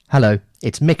Hello,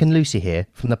 it's Mick and Lucy here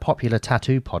from the popular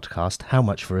tattoo podcast How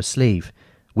Much for a Sleeve.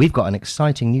 We've got an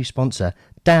exciting new sponsor,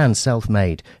 Dan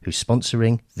Selfmade, who's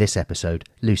sponsoring this episode.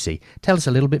 Lucy, tell us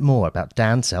a little bit more about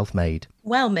Dan Selfmade.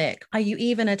 Well, Mick, are you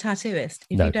even a tattooist?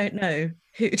 If No. you don't know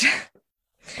who,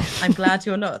 I'm glad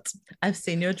you're not. I've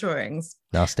seen your drawings.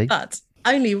 Nasty. But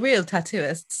only real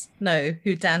tattooists know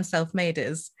who Dan Selfmade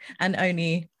is, and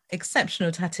only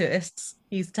exceptional tattooists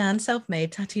use Dan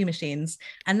Selfmade tattoo machines.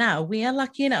 And now we are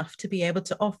lucky enough to be able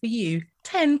to offer you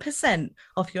 10%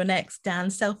 off your next Dan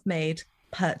Selfmade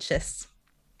purchase.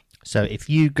 So if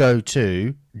you go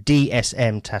to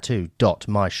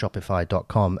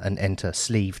dsmtattoo.myshopify.com and enter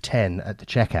sleeve 10 at the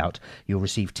checkout, you'll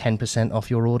receive 10%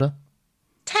 off your order.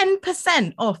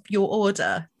 10% off your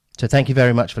order. So thank you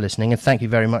very much for listening, and thank you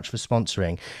very much for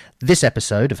sponsoring. This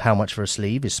episode of How Much for a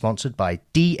Sleeve is sponsored by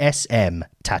DSM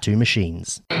Tattoo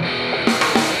Machines.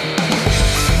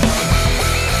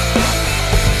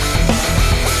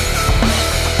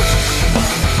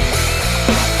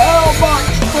 How much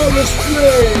for a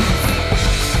sleeve?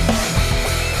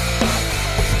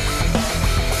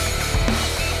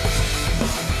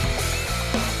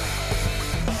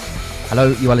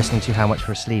 Hello, you are listening to How Much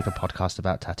for a Sleeve, a podcast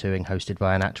about tattooing hosted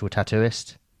by an actual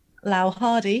tattooist. Lau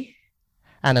Hardy.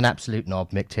 And an absolute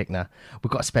knob, Mick Tickner. We've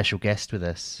got a special guest with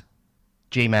us.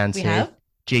 G-Man's We here. have?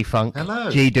 G-Funk. Hello.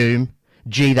 G-Doom.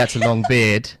 G, that's a long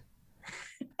beard.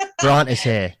 Grant is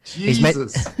here.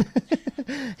 Jesus.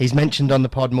 He's mentioned on the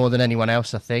pod more than anyone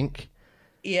else, I think.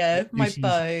 Yeah, my Lucy's-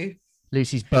 beau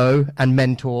Lucy's beau and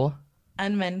mentor.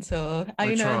 and mentor.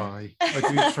 I try. I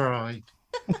do try.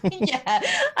 Yeah,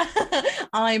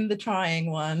 I'm the trying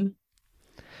one.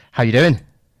 How you doing?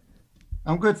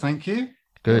 I'm good, thank you.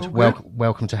 Good. All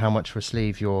Welcome to How Much for a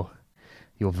Sleeve, your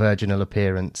virginal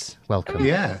appearance. Welcome.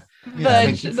 Yeah.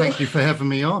 Virginal. Thank you for having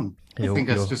me on. I You're- think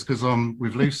that's you're- just because I'm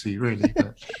with Lucy, really.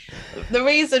 But The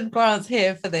reason Grant's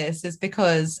here for this is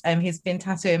because he's been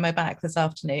tattooing my back this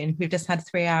afternoon. We've just had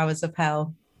 3 hours of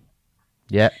hell.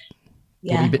 Yeah.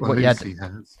 Yeah. well, you had- Lucy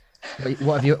has.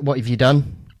 What have you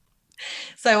done?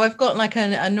 So I've got like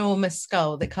an enormous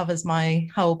skull that covers my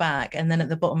whole back, and then at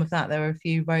the bottom of that there are a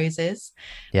few roses.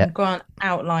 Yeah. And Grant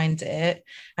outlined it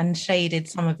and shaded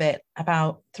some of it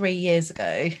about 3 years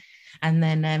ago, and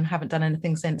then haven't done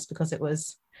anything since because it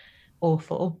was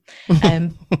awful.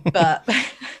 But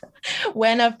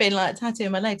when I've been like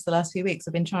tattooing my legs the last few weeks,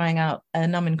 I've been trying out a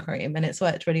numbing cream, and it's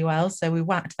worked really well. So we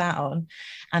whacked that on,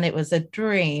 and it was a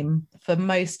dream for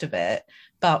most of it.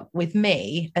 But with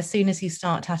me, as soon as you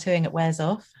start tattooing, it wears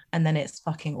off, and then it's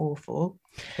fucking awful.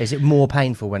 Is it more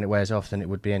painful when it wears off than it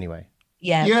would be anyway?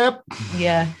 Yeah, Yep.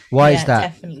 yeah. Why yeah, is that?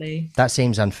 Definitely. That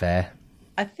seems unfair.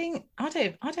 I think I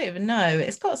don't even know.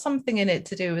 It's got something in it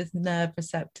to do with nerve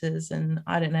receptors, and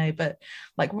I don't know. But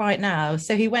like right now,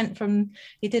 so he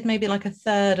did maybe like a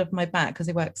third of my back because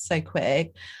he works so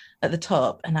quick at the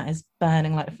top, and that is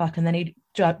burning like fuck. And then he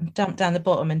dumped down the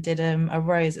bottom and did a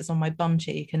rose that's on my bum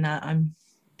cheek, and I'm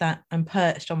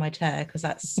perched on my chair because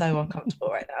that's so uncomfortable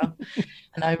right now.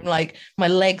 And I'm like, my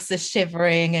legs are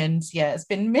shivering, and yeah, it's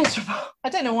been miserable. I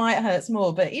don't know why it hurts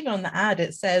more, but even on the ad,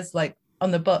 it says like on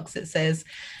the box, it says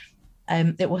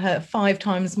it will hurt 5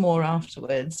 times more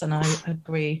afterwards. And I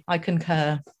agree. I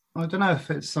concur. I don't know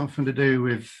if it's something to do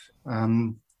with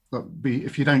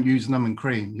if you don't use numbing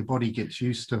cream, your body gets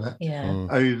used to it Yeah.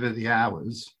 over the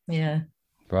hours. Yeah.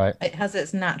 Right. It has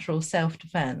its natural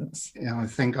self-defense. Yeah, I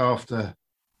think after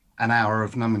an hour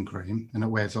of numbing cream and it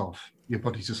wears off, your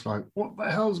body's just like, what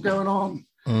the hell's going on?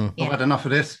 Mm. Yeah. I've had enough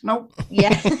of this. Nope.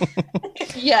 Yeah.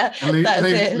 Yeah. And That's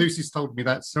it. Lucy's told me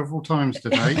that several times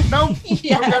today. No,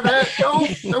 Yeah. don't go there. No,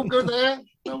 don't go there.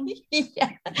 No.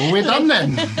 Yeah. Well, we're done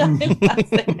then.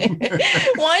 That's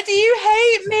it. Why do you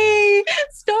hate me?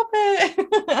 Stop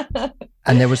it.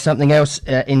 And there was something else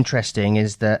interesting,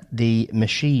 is that the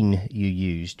machine you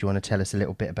used. Do you want to tell us a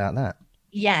little bit about that?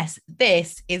 Yes,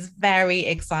 this is very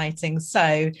exciting.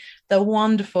 So the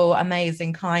wonderful,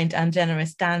 amazing, kind and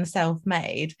generous Dan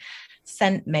Selfmade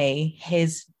sent me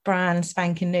his brand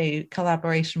spanking new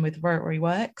collaboration with Rotary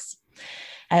Works.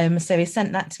 So he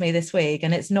sent that to me this week,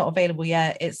 and it's not available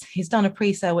yet. He's done a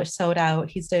pre-sale which sold out.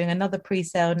 He's doing another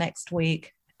pre-sale next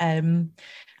week. And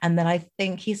then I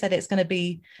think he said it's going to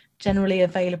be generally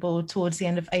available towards the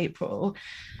end of April.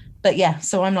 But yeah,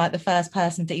 so I'm like the first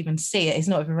person to even see it. He's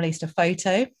not even released a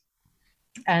photo.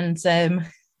 And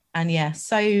yeah,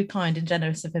 so kind and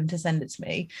generous of him to send it to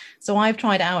me. So I've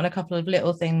tried it out on a couple of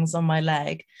little things on my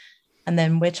leg. And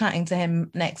then we're chatting to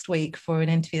him next week for an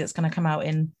interview that's going to come out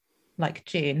in like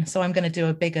June. So I'm going to do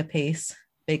a big piece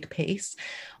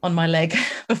on my leg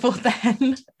before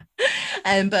then.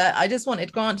 But I just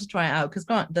wanted Grant to try it out because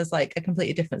Grant does like a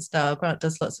completely different style. Grant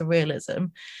does lots of realism,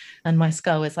 and my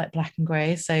skull is like black and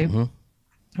grey. So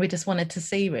we just wanted to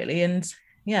see really. And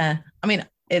yeah, I mean,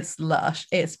 it's lush,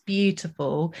 it's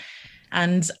beautiful.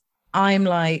 And I'm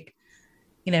like,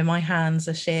 you know, my hands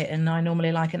are shit and I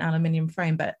normally like an aluminium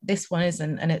frame, but this one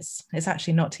isn't. And it's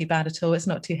actually not too bad at all. It's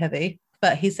not too heavy.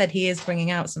 But he said he is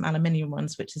bringing out some aluminium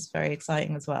ones, which is very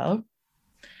exciting as well.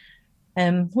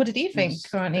 What did you think,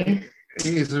 Courtney? It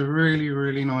is a really,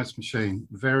 really nice machine.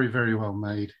 Very, very well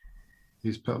made.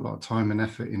 He's put a lot of time and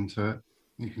effort into it.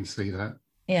 You can see that.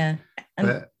 Yeah.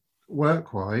 But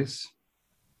work-wise,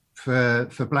 for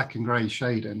black and grey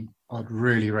shading, I'd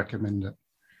really recommend it.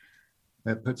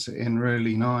 It puts it in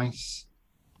really nice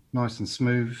and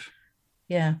smooth.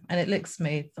 Yeah, and it looks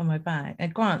smooth on my back.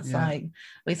 And Grant's like,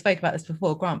 we spoke about this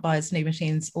before, Grant buys new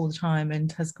machines all the time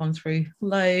and has gone through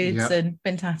loads and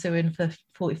been tattooing for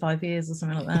 45 years or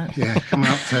something like that. Yeah, coming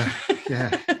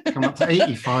up to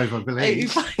 85, I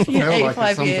believe.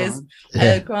 85 years.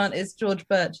 Grant is George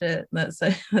Birchett. That's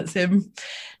him.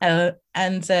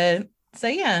 So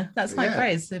yeah, that's high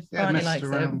praise if Barney likes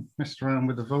it. Messed around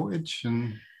with the voltage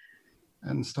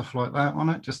and stuff like that on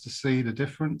it just to see the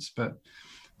difference. But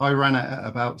I ran it at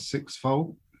about 6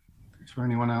 volt for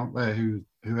anyone out there who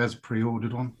has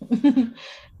pre-ordered one.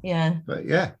 Yeah. But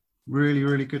yeah, really,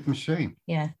 really good machine.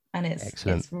 Yeah. And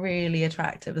it's really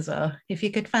attractive as well. If you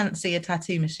could fancy a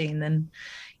tattoo machine, then,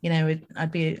 you know,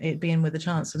 it'd be in with a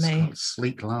chance for me. Got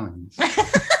sleek lines.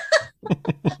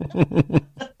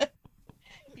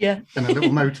 Yeah. And a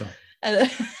little motor. And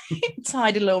a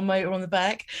tiny little motor on the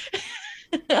back.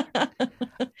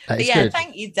 But yeah, good.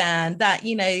 Thank you, Dan. That,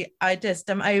 you know,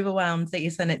 I'm overwhelmed that you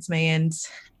sent it to me,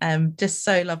 and just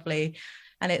so lovely.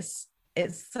 And it's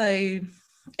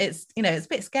you know, it's a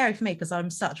bit scary for me because I'm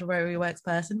such a Rotary Works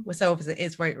person. Well, so obviously it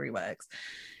is Rotary Works,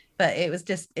 but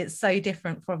it's so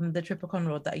different from the triple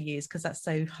conrod that I use because that's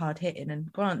so hard hitting.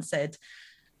 And Grant said,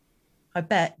 I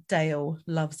bet Dale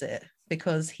loves it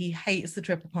because he hates the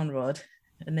triple conrod,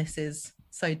 and this is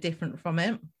so different from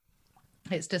it.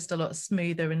 It's just a lot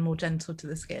smoother and more gentle to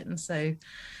the skin. So,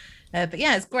 but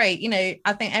yeah, it's great. You know,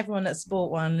 I think everyone that's bought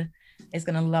one is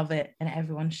going to love it, and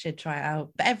everyone should try it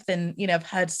out. But everything, you know, I've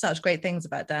heard such great things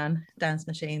about Dan's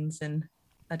machines, and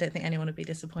I don't think anyone would be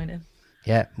disappointed.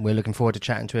 Yeah, we're looking forward to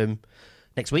chatting to him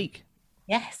next week.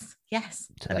 Yes, so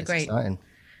that'd be great. Exciting.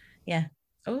 Yeah,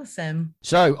 awesome.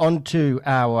 So on to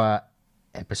our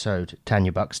episode,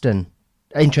 Tanya Buxton.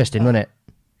 Interesting, wasn't it?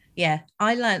 Yeah,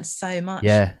 I learned so much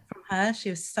from her. She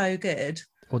was so good.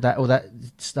 All that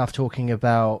stuff talking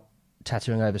about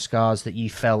tattooing over scars that you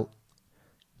felt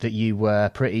that you were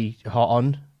pretty hot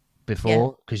on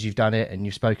before because you've done it and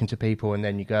you've spoken to people, and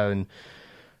then you go and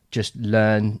just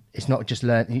learn. It's not just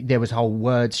learn. There was whole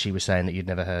words she was saying that you'd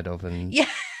never heard of, and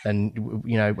and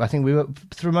you know, I think we were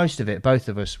through most of it. Both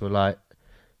of us were like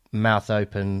mouth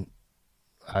open.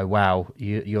 Oh wow,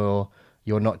 you're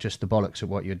not just the bollocks at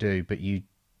what you do, but you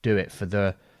do it for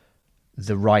the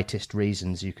rightest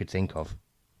reasons you could think of.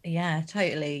 Yeah,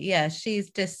 totally. Yeah, she's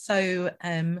just so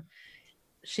I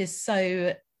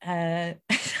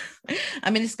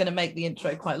mean, it's going to make the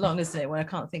intro quite long, isn't it, when I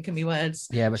can't think of my words.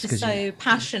 Yeah, but she's so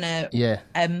passionate. Yeah.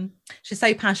 She's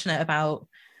so passionate about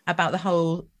the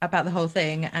whole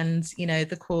thing, and you know,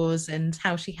 the cause and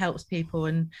how she helps people,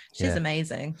 and she's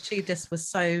amazing. She just was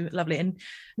so lovely, and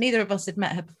neither of us had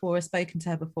met her before or spoken to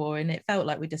her before, and it felt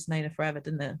like we'd just known her forever,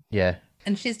 didn't it? Yeah.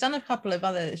 And she's had a couple of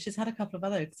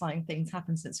other exciting things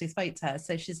happen since we spoke to her.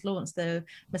 So she's launched the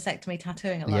Mastectomy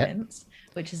Tattooing Alliance,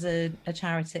 which is a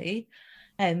charity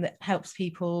that helps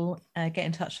people get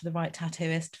in touch with the right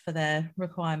tattooist for their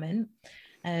requirement.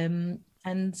 And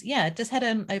yeah, just head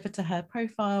on over to her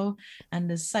profile, and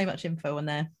there's so much info on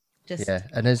there.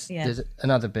 And there's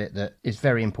another bit that is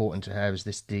very important to her, is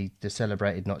the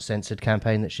Celebrated Not Censored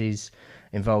campaign that she's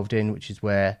involved in, which is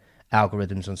where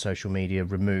algorithms on social media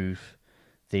remove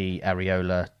the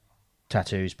areola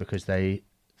tattoos because they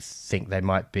think they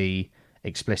might be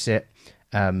explicit,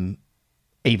 even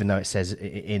though it says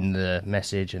in the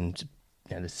message, and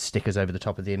you know, there's stickers over the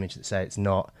top of the image that say it's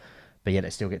not, but yet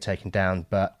it still get taken down.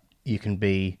 But you can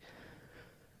be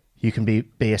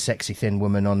a sexy thin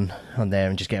woman on there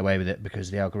and just get away with it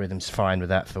because the algorithm's fine with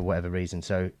that for whatever reason.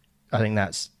 So I think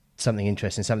that's something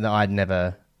interesting, something that I'd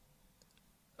never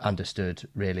understood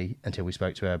really until we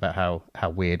spoke to her about how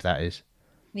weird that is.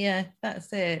 Yeah,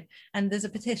 that's it. And there's a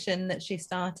petition that she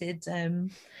started to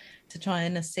try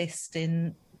and assist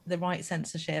in the right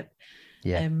censorship.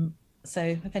 Yeah. So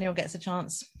if anyone gets a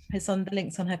chance, it's on the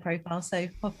links on her profile. So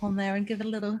hop on there and give a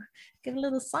little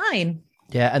sign.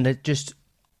 Yeah, and it just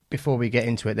before we get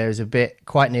into it, there's a bit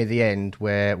quite near the end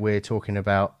where we're talking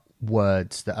about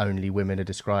words that only women are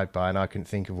described by, and I couldn't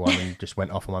think of one and just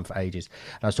went off on one for ages.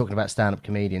 And I was talking about stand-up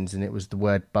comedians, and it was the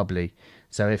word bubbly.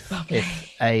 So if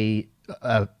a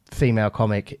female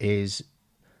comic is,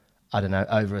 I don't know,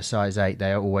 over a size 8,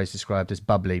 they are always described as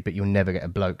bubbly, but you'll never get a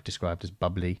bloke described as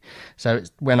bubbly. So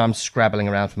it's, when I'm scrabbling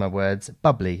around for my words,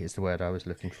 bubbly is the word I was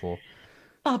looking for.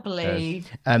 Bubbly.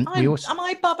 Am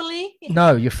I bubbly?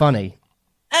 No, you're funny.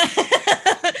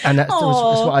 And that's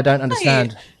what I don't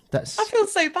understand. I feel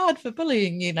so bad for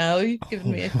bullying you now. You've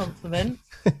given me a compliment.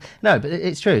 No, but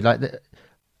it's true. Like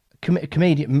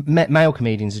male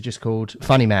comedians are just called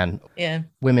funny man. Yeah.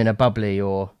 Women are bubbly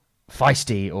or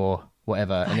feisty or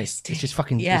whatever. And it's just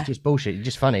fucking, it's just bullshit. It's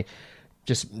just funny.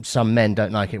 Just some men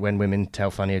don't like it when women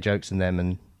tell funnier jokes than them,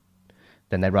 and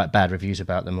then they write bad reviews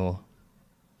about them or...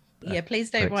 Yeah, please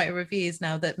don't write reviews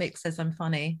now that Mick says I'm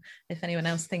funny. If anyone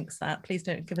else thinks that, please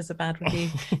don't give us a bad review.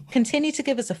 Continue to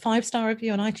give us a 5-star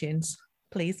review on iTunes,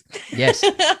 please. Yes,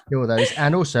 do all those.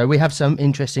 And also, we have some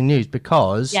interesting news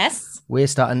because we're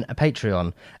starting a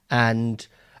Patreon. And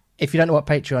if you don't know what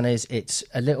Patreon is, it's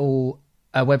a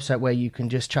website where you can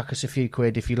just chuck us a few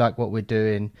quid if you like what we're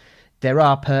doing. There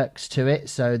are perks to it,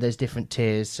 so there's different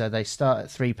tiers. So they start at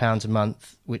 £3 a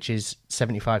month, which is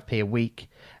 75p a week.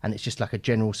 And it's just like a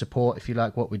general support if you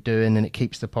like what we're doing, and it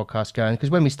keeps the podcast going.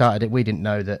 Because when we started it, we didn't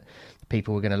know that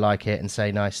people were going to like it and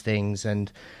say nice things.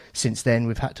 And since then,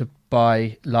 we've had to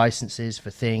buy licenses for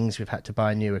things. We've had to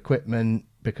buy new equipment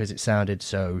because it sounded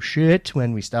so shit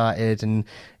when we started. And,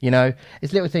 you know,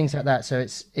 it's little things like that. So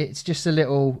it's just a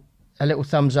little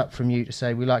thumbs up from you to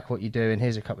say, we like what you do, and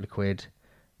here's a couple of quid.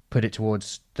 Put it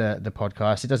towards the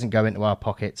podcast. It doesn't go into our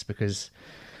pockets because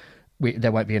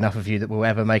there won't be enough of you that will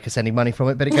ever make us any money from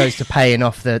it, but it goes to paying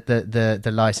off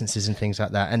the licenses and things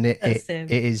like that. And it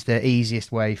is the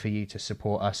easiest way for you to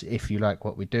support us if you like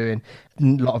what we're doing. A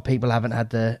lot of people haven't had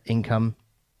the income,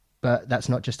 but that's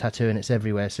not just tattooing, it's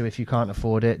everywhere. So if you can't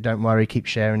afford it, don't worry, keep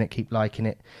sharing it, keep liking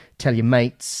it. Tell your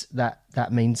mates.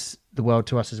 That means the world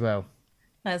to us as well.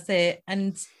 That's it.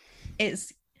 And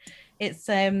it's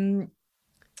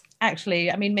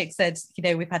actually, I mean, Mick said, you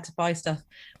know, we've had to buy stuff.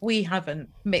 We haven't.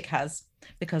 Mick has,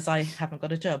 because I haven't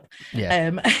got a job.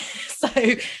 Yeah. So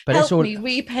but help me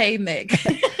repay Mick.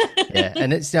 Yeah,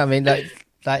 and it's, I mean, like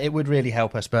it would really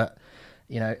help us. But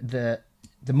you know, the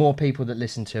more people that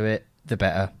listen to it, the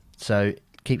better. So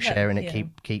keep sharing it,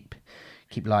 keep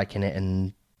liking it,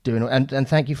 and doing. And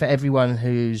thank you for everyone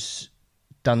who's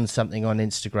done something on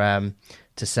Instagram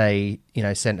to say, you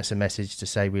know, sent us a message to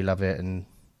say we love it, and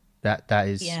that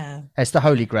is it's the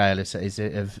holy grail is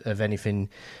it of anything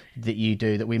that you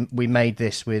do, that we made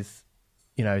this with,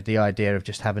 you know, the idea of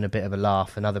just having a bit of a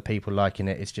laugh and other people liking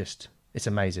it. It's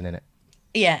amazing, isn't it?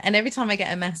 Yeah. And every time I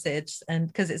get a message, and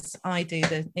because I do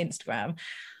the Instagram,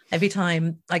 every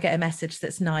time I get a message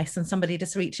that's nice and somebody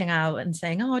just reaching out and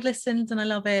saying, oh, I listened and I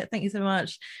love it, thank you so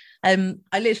much, I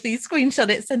literally screenshot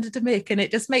it, send it to Mick, and it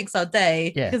just makes our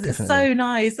day, because it's so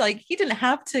nice. Like, you didn't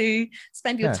have to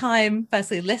spend your time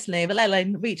firstly listening, but let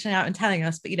alone reaching out and telling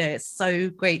us. But you know, it's so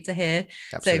great to hear.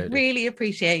 Absolutely. So really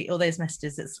appreciate all those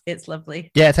messages. It's lovely.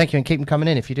 Yeah, thank you, and keep them coming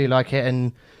in if you do like it.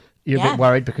 And you're a bit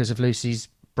worried because of Lucy's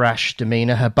brash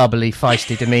demeanour, her bubbly,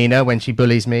 feisty demeanour when she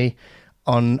bullies me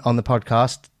on the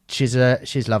podcast. She's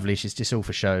lovely. She's just all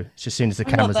for show. It's just as soon as the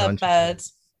camera's on.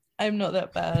 I'm not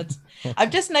that bad.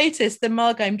 I've just noticed the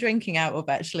mug I'm drinking out of,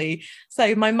 actually.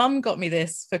 So my mum got me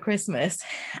this for Christmas,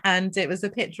 and it was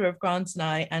a picture of Grant and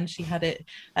I, and she had it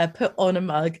put on a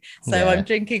mug. So I'm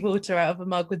drinking water out of a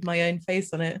mug with my own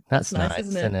face on it. That's nice,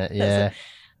 isn't it? Yeah.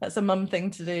 That's a mum thing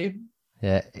to do.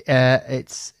 Yeah.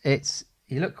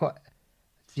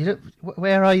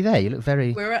 Where are you there? You look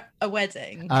very... We're at a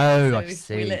wedding. Oh, so I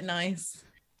see. We look nice.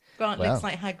 Grant looks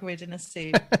like Hagrid in a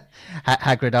suit.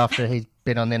 Hagrid after he's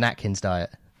been on the Atkins diet.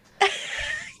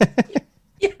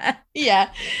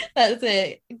 yeah, that's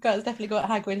it. Grant's definitely got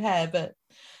Hagrid hair, but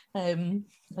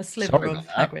a sliver of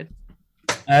Hagrid.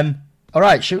 All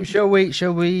right, shall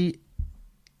we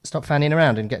stop fanning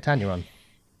around and get Tanya on?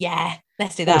 Yeah,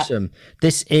 let's do that. Awesome.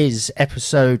 This is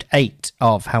episode 8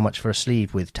 of How Much for a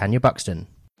Sleeve with Tanya Buxton.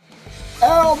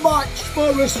 How much for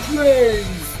a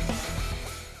sleeve?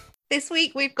 This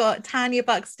week we've got Tanya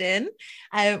Buxton,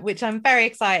 which I'm very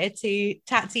excited to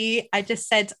chat to you. I just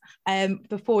said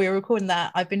before we were recording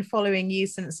that I've been following you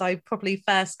since I probably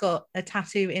first got a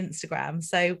tattoo Instagram.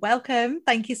 So welcome.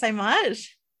 Thank you so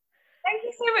much. Thank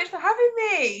you so much for having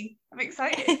me. I'm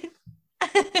excited.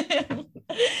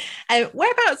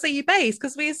 Whereabouts are you based?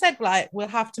 Because we said like we'll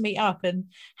have to meet up and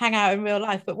hang out in real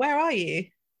life, but where are you?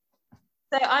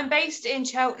 So I'm based in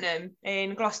Cheltenham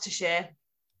in Gloucestershire.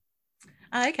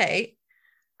 Okay.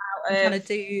 I'm trying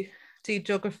to do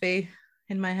geography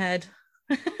in my head.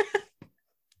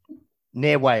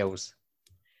 Near Wales.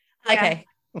 Okay.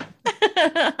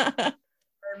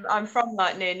 I'm from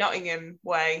like near Nottingham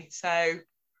way, so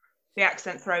the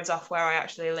accent throws off where I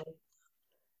actually live.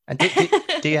 And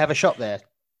do you have a shop there?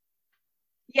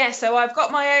 Yeah, so I've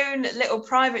got my own little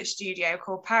private studio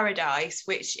called Paradise,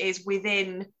 which is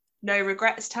within No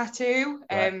Regrets Tattoo.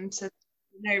 Right. So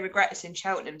No Regrets in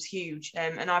Cheltenham's huge,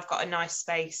 and I've got a nice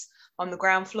space on the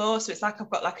ground floor, so it's like I've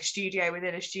got like a studio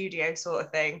within a studio sort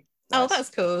of thing. Oh, that's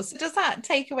cool. So does that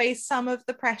take away some of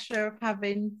the pressure of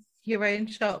having your own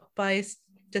shop by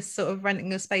just sort of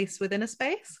renting a space within a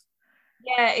space?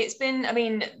 Yeah, it's been, I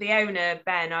mean, the owner,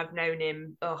 Ben, I've known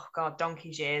him, oh God,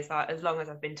 donkey's years, like as long as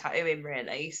I've been tattooing,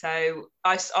 really. So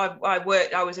I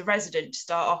worked, I was a resident to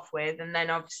start off with. And then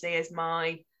obviously as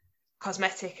my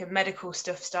cosmetic and medical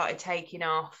stuff started taking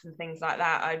off and things like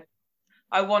that,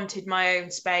 I wanted my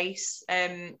own space.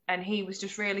 And he was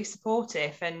just really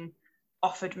supportive and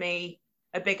offered me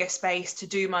a bigger space to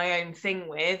do my own thing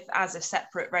with as a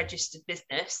separate registered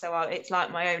business. So it's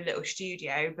like my own little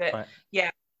studio. But Right. yeah,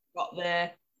 got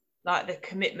the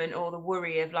commitment or the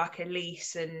worry of like a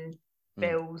lease and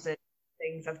bills and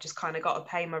things. I've just kind of got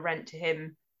to pay my rent to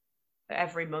him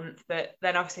every month. But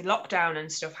then obviously lockdown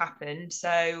and stuff happened,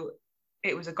 so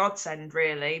it was a godsend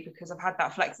really, because I've had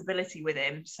that flexibility with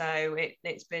him. So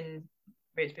it's been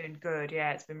good.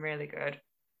 Yeah, it's been really good.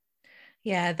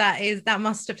 Yeah, that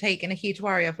must have taken a huge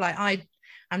worry of like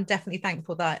I'm definitely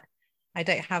thankful that I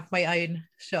don't have my own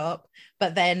shop,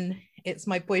 but then it's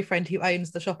my boyfriend who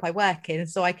owns the shop I work in,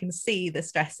 so I can see the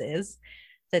stresses.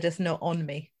 They're just not on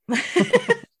me.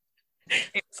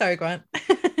 Sorry, Grant.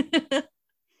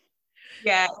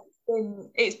 Yeah,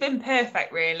 it's been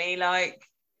perfect really. Like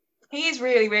he is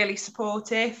really, really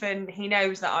supportive, and he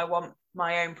knows that I want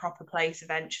my own proper place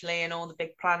eventually and all the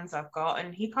big plans I've got,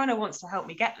 and he kind of wants to help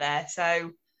me get there.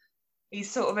 So he's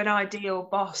sort of an ideal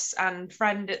boss and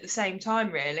friend at the same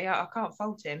time, really. I can't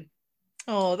fault him.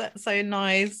 Oh, that's so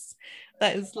nice.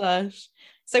 That is lush.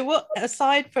 So what,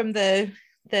 aside from the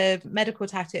medical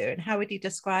tattoo, and how would you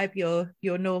describe your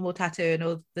normal tattooing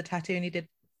or the tattooing you did,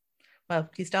 well,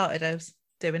 you started as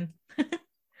doing?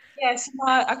 Yes,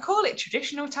 I call it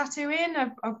traditional tattooing.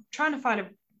 I'm trying to find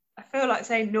I feel like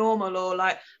saying normal, or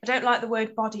like, I don't like the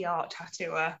word body art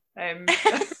tattooer. I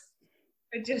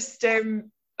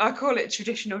call it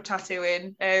traditional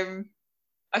tattooing.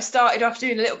 I started off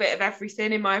doing a little bit of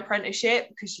everything in my apprenticeship,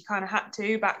 because you kind of had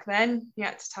to back then. You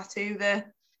had to tattoo the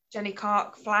Jenny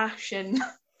Clark flash and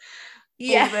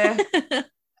Yeah. all the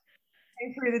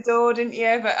came through the door, didn't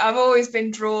you? But I've always been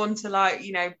drawn to like,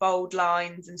 bold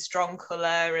lines and strong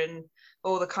colour and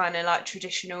all the kind of like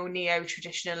traditional,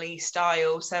 neo-traditional-y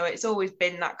style. So it's always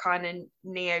been that kind of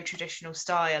neo-traditional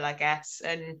style, I guess.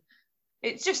 And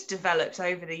it's just developed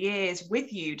over the years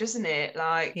with you, doesn't it?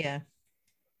 Like, Yeah.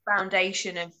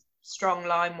 foundation of strong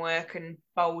line work and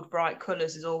bold, bright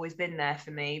colours has always been there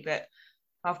for me. But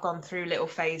I've gone through little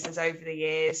phases over the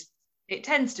years. It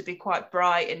tends to be quite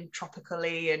bright and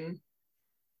tropically, and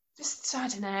just, I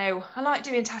don't know, I like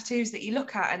doing tattoos that you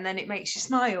look at and then it makes you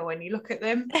smile when you look at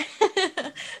them.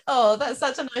 Oh, that's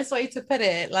such a nice way to put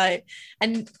it. Like,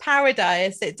 and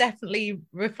Paradise, it definitely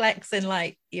reflects in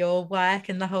like your work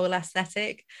and the whole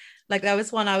aesthetic. Like there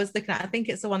was one I was looking at, I think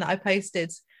it's the one that I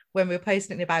posted when we were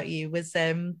posting about you, was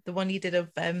the one you did of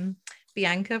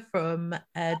Bianca from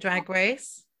Drag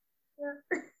Race.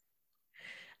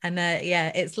 And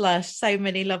yeah, it's lush, so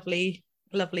many lovely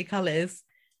colors.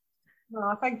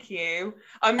 Oh, thank you.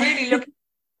 I'm really looking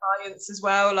at clients as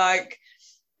well. Like,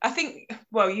 I think,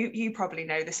 well, you probably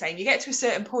know the same. You get to a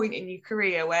certain point in your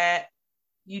career where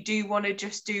you do want to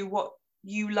just do what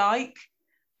you like.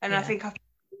 And I think I've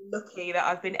been lucky that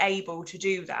I've been able to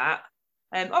do that.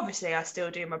 Obviously, I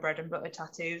still do my bread and butter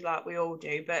tattoos like we all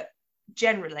do, but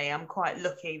generally, I'm quite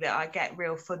lucky that I get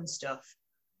real fun stuff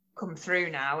come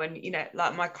through now. And,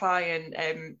 like my client,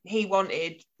 he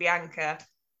wanted Bianca.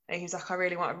 And he was like, I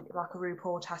really want like a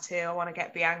RuPaul tattoo. I want to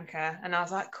get Bianca. And I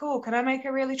was like, cool, can I make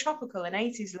her really tropical and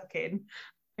 80s looking?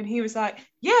 And he was like,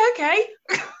 yeah, okay.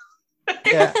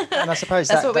 Yeah, and I suppose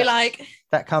that's what we like.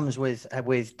 That comes with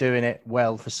doing it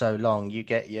well for so long. You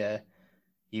get your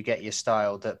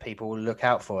style that people will look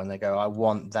out for, and they go, I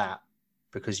want that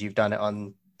because you've done it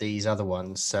on these other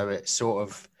ones. So it's sort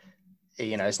of,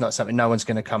 it's not something, no one's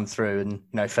going to come through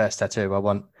and, first tattoo, I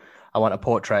want a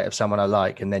portrait of someone I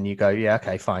like, and then you go, yeah,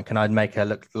 okay, fine. Can I make her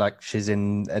look like she's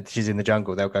in the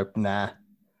jungle? They'll go, nah.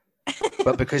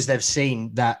 But because they've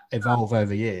seen that evolve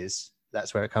over years,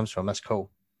 that's where it comes from. That's cool.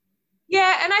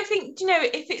 Yeah, and I think,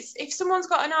 if someone's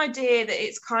got an idea that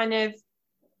it's kind of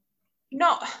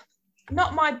not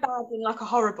my bad in like a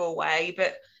horrible way,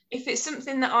 but if it's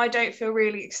something that I don't feel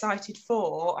really excited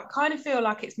for, I kind of feel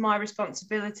like it's my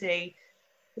responsibility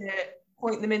to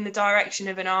point them in the direction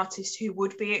of an artist who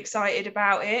would be excited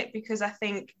about it, because I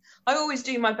think I always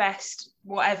do my best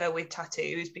whatever with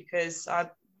tattoos, because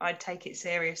I take it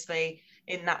seriously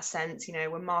in that sense. You know,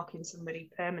 we're marking somebody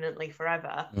permanently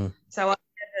forever. So I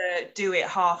never do it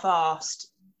half-arsed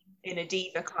in a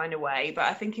diva kind of way. But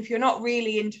I think if you're not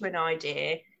really into an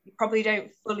idea, you probably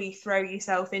don't fully throw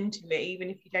yourself into it,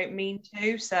 even if you don't mean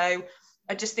to. So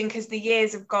I just think as the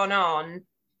years have gone on,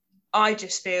 I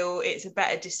just feel it's a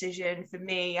better decision for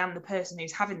me and the person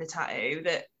who's having the tattoo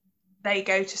that they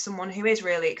go to someone who is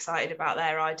really excited about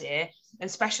their idea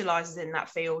and specialises in that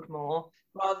field more,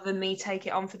 rather than me take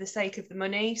it on for the sake of the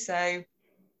money. So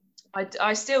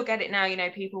I still get it now, you know,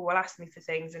 people will ask me for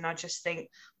things and I just think,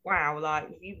 wow, like,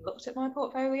 have you looked at my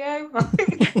portfolio?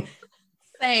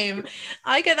 Same.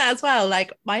 I get that as well.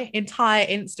 Like my entire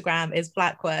Instagram is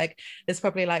black work. There's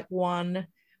probably like 1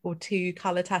 or 2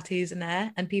 color tattoos in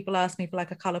there, and people ask me for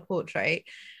like a color portrait,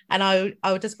 and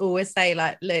I would just always say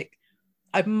like, look,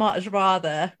 I'd much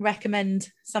rather recommend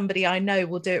somebody I know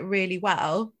will do it really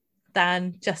well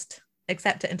than just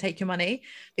accept it and take your money,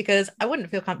 because I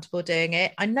wouldn't feel comfortable doing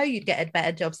it. I know you'd get a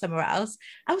better job somewhere else.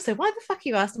 Also, why the fuck are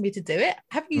you asking me to do it?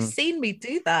 Have you seen me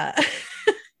do that?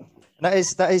 That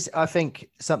is, I think,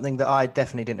 something that I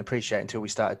definitely didn't appreciate until we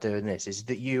started doing this, is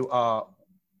that you are,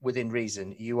 within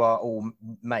reason, you are all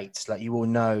mates. Like, you all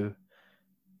know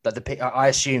that I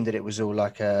assumed that it was all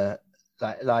like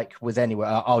with anywhere,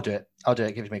 I'll do it, give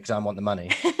it to me because I want the money.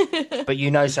 But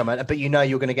you know someone, but you know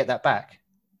you're going to get that back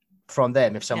from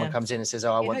them if someone comes in and says,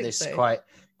 oh, I want this so.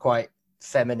 quite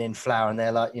feminine flower, and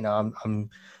they're like, you know,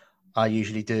 I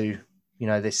usually do, you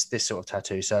know, this sort of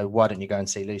tattoo, so why don't you go and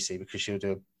see Lucy, because she'll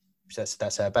do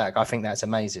that's her bag. I think that's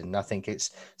amazing. I think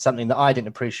it's something that I didn't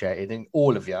appreciate. I think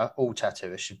all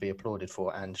tattooers should be applauded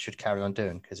for and should carry on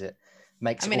doing, because it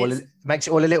makes it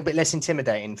all a little bit less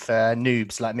intimidating for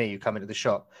noobs like me who come into the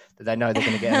shop, that they know they're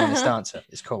going to get an honest answer.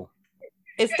 It's cool.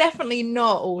 It's definitely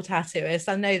not all tattooists.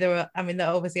 I know there are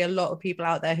obviously a lot of people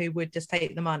out there who would just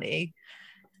take the money,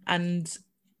 and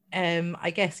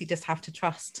I guess you just have to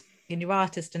trust in your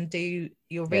artist and do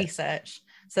your research,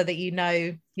 so that you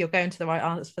know you're going to the right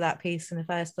artist for that piece in the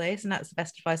first place. And that's the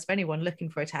best advice for anyone looking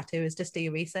for a tattoo, is just do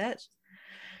your research.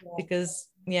 Because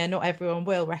not everyone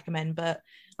will recommend, but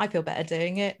I feel better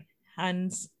doing it,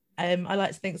 and I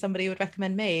like to think somebody would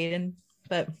recommend me.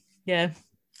 But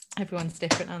everyone's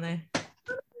different, aren't they?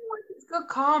 It's good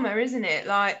karma, isn't it?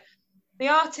 Like, the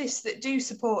artists that do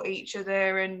support each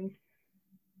other and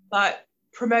like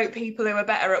promote people who are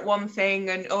better at one thing,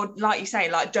 or like you say,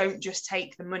 like, don't just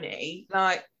take the money.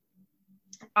 Like,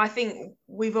 I think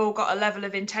we've all got a level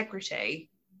of integrity,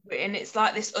 and it's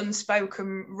like this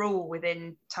unspoken rule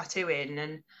within tattooing,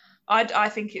 and I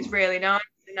think it's really nice.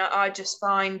 And I just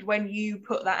find when you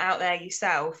put that out there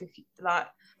yourself, if you, like,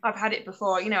 I've had it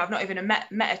before, you know, I've not even met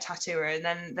a tattooer, and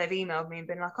then they've emailed me and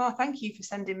been like, oh, thank you for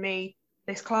sending me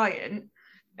this client.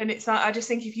 And it's like, I just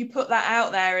think if you put that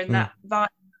out there and that vibe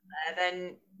there,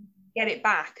 then get it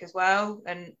back as well.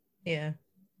 And you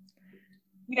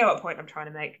know what point I'm trying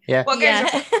to make.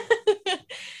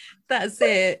 That's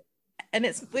it. And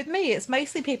it's, with me, it's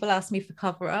mostly people ask me for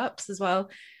cover-ups as well,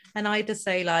 and I just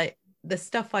say, like, the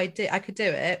stuff I do, I could do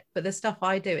it, but the stuff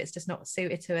I do, it's just not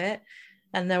suited to it.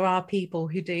 And there are people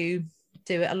who do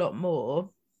it a lot more,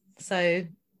 so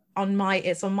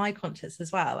it's on my conscience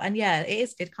as well. And it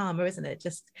is good karma, isn't it?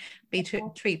 Just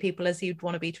treat people as you'd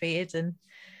want to be treated,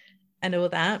 and all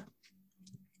that.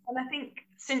 And I think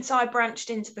since I branched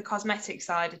into the cosmetic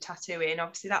side of tattooing,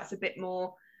 obviously that's a bit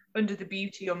more under the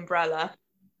beauty umbrella,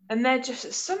 and they're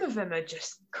just, some of them are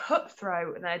just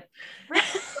cutthroat, and they're really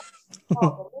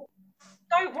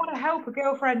don't want to help a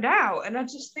girlfriend out. And I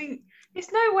just think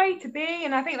it's no way to be.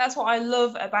 And I think that's what I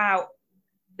love about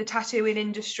the tattooing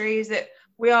industry, is that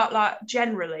we are, like,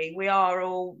 generally we are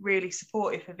all really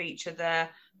supportive of each other,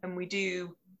 and we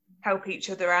do help each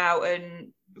other out,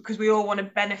 and because we all want to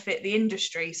benefit the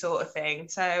industry, sort of thing.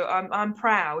 So I'm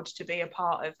proud to be a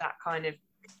part of that kind of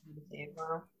community as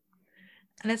well.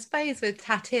 And I suppose with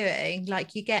tattooing,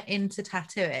 like, you get into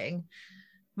tattooing,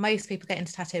 most people get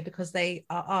into tattoo because they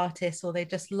are artists, or they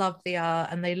just love the art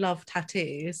and they love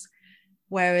tattoos.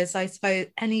 Whereas I suppose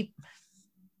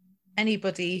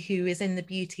anybody who is in the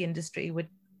beauty industry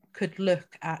could look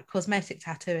at cosmetic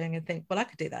tattooing and think, well, I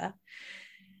could do that.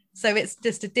 So it's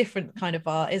just a different kind of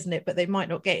art, isn't it? But they might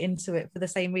not get into it for the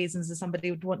same reasons as somebody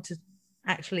would want to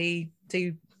actually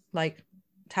do, like,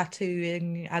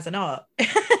 tattooing as an art,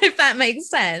 if that makes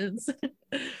sense.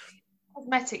 I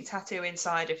cosmetic tattooing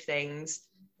side of things,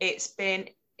 it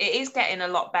is getting a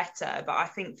lot better, but I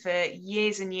think for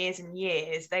years and years and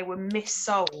years they were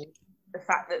missold the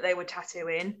fact that they were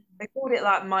tattooing. They called it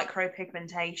like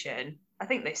micropigmentation. I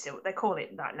think they call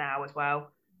it that now as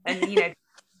well. And you know,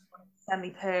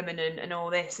 semi-permanent and all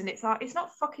this, and it's like, it's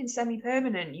not fucking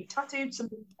semi-permanent. You've tattooed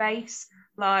somebody's face.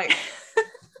 Like,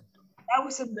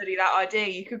 tell somebody that idea.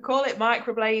 You could call it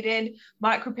microblading,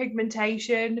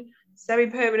 micropigmentation,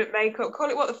 semi-permanent makeup, call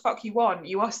it what the fuck you want.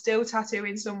 You are still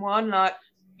tattooing someone. Like,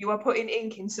 you are putting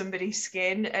ink in somebody's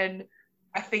skin. And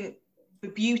I think the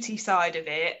beauty side of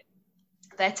it,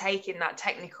 they're taking that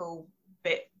technical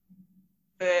bit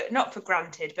not for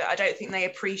granted, but I don't think they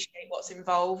appreciate what's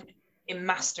involved in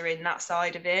mastering that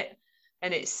side of it.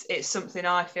 And it's something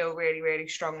I feel really, really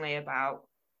strongly about.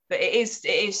 But it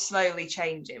is slowly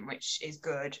changing, which is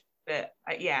good. But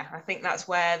yeah, I think that's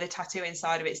where the tattooing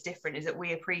side of it's different, is that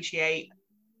we appreciate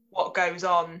what goes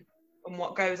on and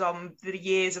what goes on the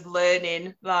years of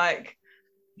learning. Like,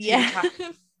 Yeah.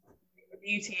 The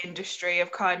beauty industry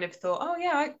have kind of thought, oh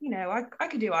yeah, I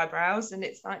can do eyebrows, and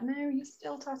it's like, no, you're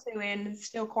still tattooing. There's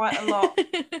still quite a lot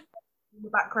in the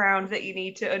background that you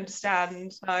need to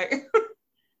understand. Like,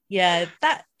 yeah,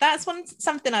 that's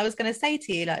something I was going to say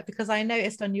to you, like, because I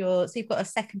noticed on so you've got a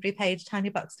secondary page,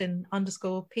 Tanya Buxton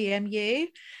 _PMU,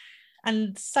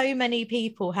 and so many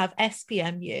people have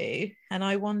SPMU, and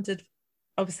I wondered,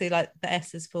 obviously, like, the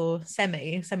S is for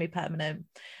semi-permanent,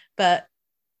 but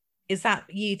is that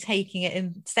you taking it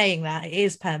and saying that it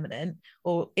is permanent,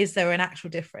 or is there an actual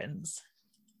difference?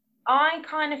 I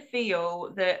kind of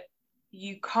feel that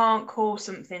you can't call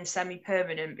something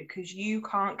semi-permanent because you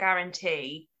can't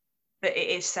guarantee that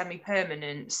it is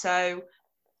semi-permanent. So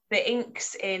the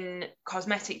inks in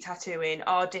cosmetic tattooing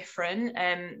are different.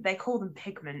 They call them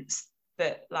pigments,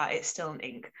 but like, it's still an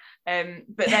ink.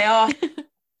 But they are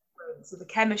so the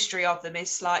chemistry of them is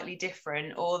slightly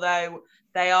different, although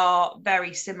they are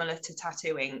very similar to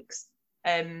tattoo inks.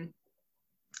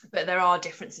 But there are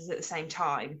differences at the same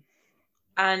time.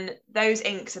 And those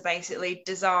inks are basically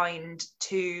designed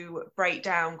to break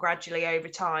down gradually over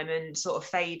time and sort of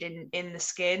fade in the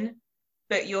skin,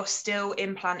 but you're still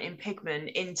implanting pigment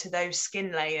into those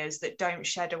skin layers that don't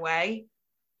shed away.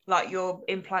 Like, you're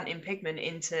implanting pigment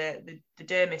into the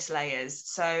dermis layers.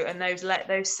 So, and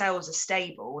those cells are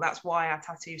stable. That's why our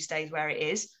tattoo stays where it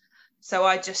is. So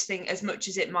I just think, as much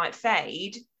as it might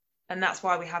fade, and that's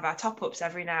why we have our top-ups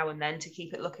every now and then to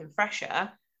keep it looking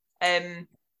fresher,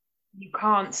 you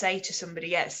can't say to somebody,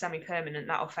 yeah, it's semi-permanent,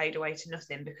 that'll fade away to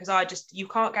nothing, because you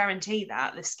can't guarantee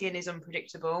that. The skin is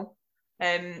unpredictable.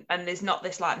 And there's not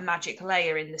this like magic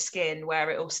layer in the skin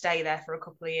where it'll stay there for a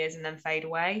couple of years and then fade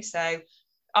away. So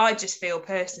I just feel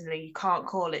personally, you can't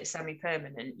call it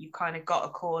semi-permanent. You kind of got to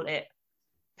call it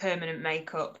permanent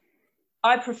makeup.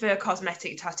 I prefer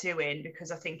cosmetic tattooing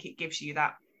because I think it gives you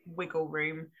that wiggle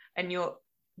room, and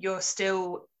you're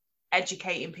still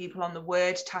educating people on the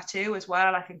word tattoo as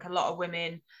well. I think a lot of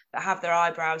women that have their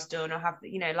eyebrows done, or have,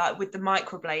 like with the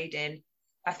microblading,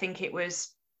 I think it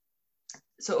was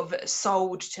sort of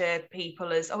sold to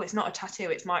people as, oh, it's not a tattoo,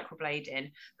 it's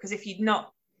microblading. Because if you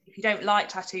don't like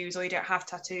tattoos, or you don't have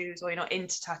tattoos, or you're not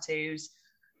into tattoos,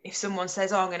 if someone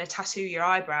says, oh, I'm going to tattoo your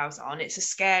eyebrows on, it's a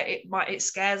scare. It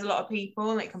scares a lot of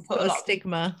people, and it can put a lot of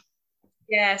stigma.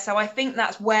 Yeah, so I think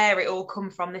that's where it all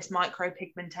come from, this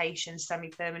micropigmentation,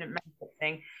 semi-permanent makeup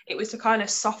thing. It was to kind of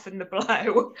soften the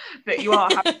blow that you are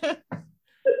having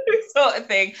sort of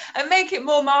thing, and make it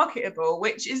more marketable,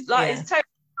 which is like, it's totally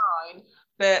fine.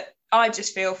 But I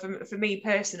just feel, for me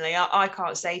personally, I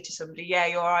can't say to somebody, yeah,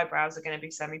 your eyebrows are going to be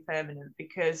semi-permanent,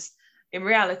 because in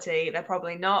reality, they're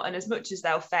probably not. And as much as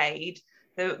they'll fade,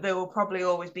 there will probably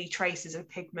always be traces of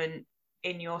pigment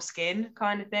in your skin,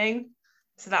 kind of thing.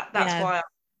 So that's why I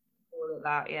call it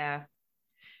that, yeah.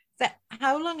 So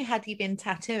how long had you been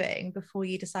tattooing before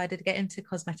you decided to get into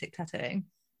cosmetic tattooing?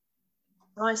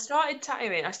 I started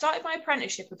tattooing. I started my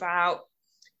apprenticeship about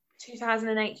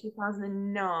 2008,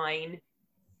 2009.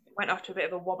 Went off to a bit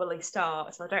of a wobbly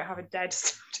start, so I don't have a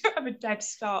dead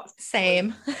start.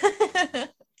 Same.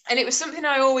 And it was something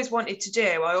I always wanted to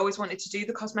do. I always wanted to do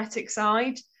the cosmetic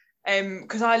side,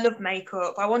 because I love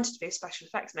makeup. I wanted to be a special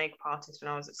effects makeup artist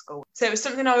when I was at school. So it was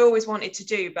something I always wanted to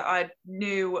do, but I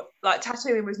knew, like,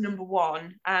 tattooing was number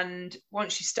one. And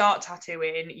once you start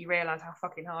tattooing, you realise how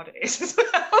fucking hard it is as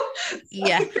well.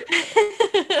 Yeah.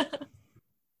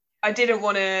 I didn't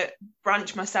want to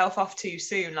branch myself off too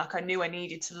soon. Like, I knew I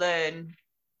needed to learn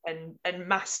and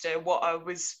master what I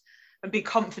was, and be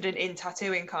confident in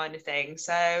tattooing, kind of thing.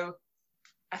 So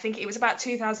I think it was about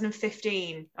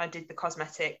 2015 I did the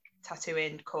cosmetic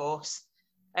tattooing course.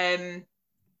 And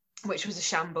which was a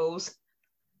shambles.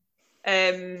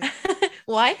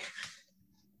 Why?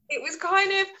 It was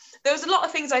kind of, there was a lot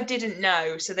of things I didn't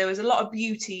know. So there was a lot of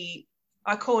beauty.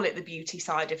 I call it the beauty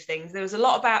side of things. There was a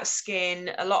lot about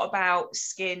skin, a lot about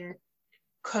skin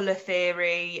color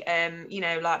theory,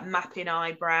 like mapping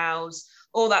eyebrows,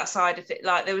 all that side of it.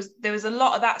 Like there was a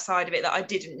lot of that side of it that I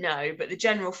didn't know, but the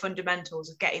general fundamentals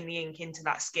of getting the ink into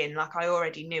that skin, like I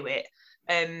already knew it.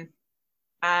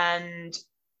 And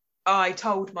I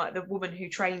told the woman who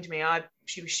trained me,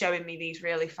 she was showing me these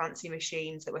really fancy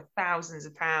machines that were thousands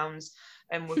of pounds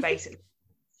and were basically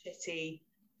shitty,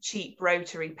 cheap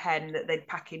rotary pen that they'd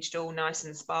packaged all nice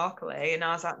and sparkly. And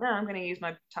I was like, no, I'm going to use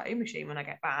my tattoo machine when I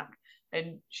get back.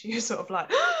 And she was sort of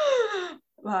like,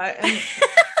 and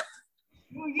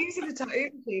you're using a tattoo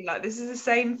machine, like this is the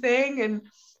same thing. And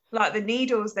like the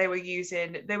needles they were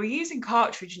using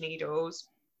cartridge needles,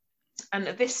 and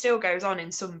this still goes on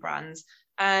in some brands,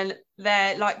 and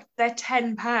they're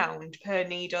 £10 per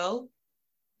needle.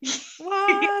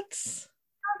 What?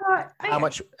 How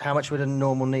much would a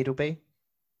normal needle be?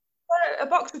 A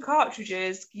box of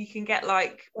cartridges, you can get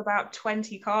like about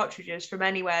 20 cartridges from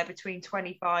anywhere between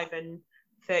 25 and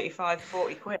 35,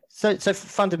 40 quid. So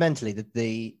fundamentally,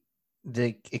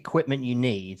 the equipment you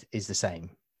need is the same.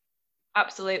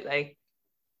 Absolutely.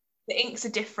 The inks are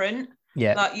different.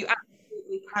 Yeah. Like you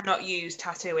absolutely cannot use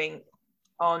tattoo ink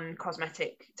on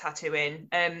cosmetic tattooing.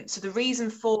 So the reason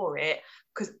for it,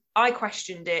 because I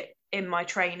questioned it in my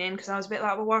training, because I was a bit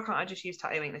like, well, why can't I just use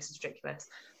tattoo ink? This is ridiculous.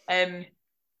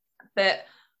 But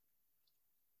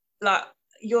like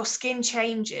your skin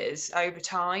changes over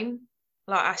time,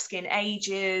 like our skin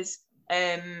ages,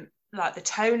 like the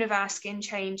tone of our skin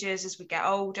changes as we get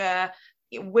older.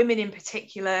 Women in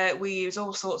particular, we use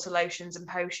all sorts of lotions and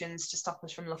potions to stop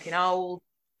us from looking old,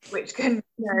 which can,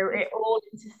 it all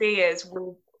interferes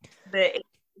with the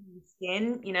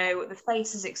skin. The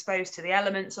face is exposed to the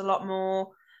elements a lot more.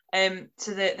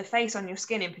 So the face on your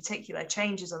skin in particular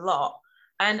changes a lot.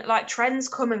 And like trends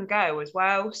come and go as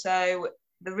well. So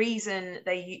the reason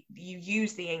you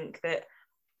use the ink that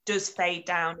does fade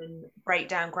down and break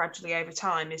down gradually over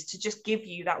time is to just give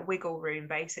you that wiggle room,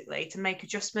 basically, to make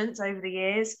adjustments over the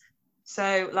years.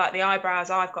 So like the eyebrows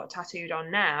I've got tattooed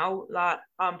on now, like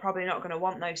I'm probably not going to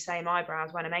want those same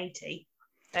eyebrows when I'm 80.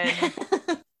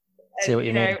 See what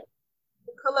you mean?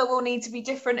 The colour will need to be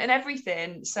different and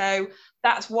everything. So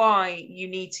that's why you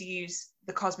need to use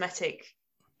the cosmetic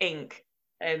ink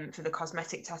for the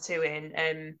cosmetic tattooing.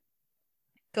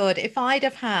 God, if I'd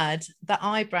have had the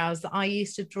eyebrows that I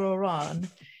used to draw on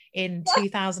in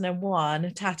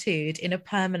 2001 tattooed in a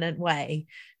permanent way,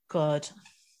 God,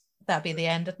 that'd be the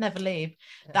end. I'd never leave.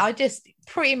 I just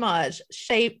pretty much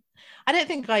shaved. I don't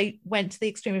think I went to the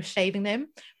extreme of shaving them,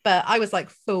 but I was like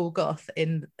full goth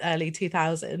in early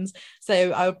 2000s.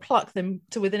 So I would pluck them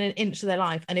to within an inch of their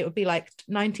life, and it would be like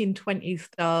 1920s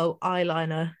style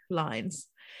eyeliner lines.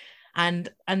 And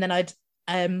then I'd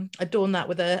adorn that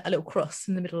with a little cross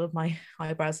in the middle of my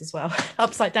eyebrows as well.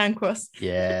 Upside down cross.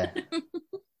 Yeah.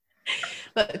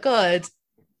 But God,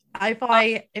 if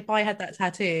I had that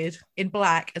tattooed in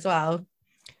black as well,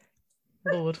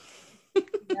 Lord.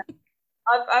 Yeah.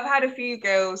 I've had a few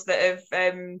girls that have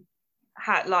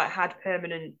had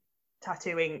permanent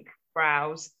tattoo ink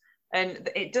brows, and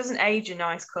it doesn't age a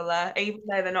nice colour, even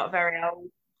though they're not very old.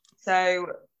 So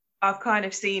I've kind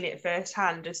of seen it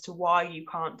firsthand as to why you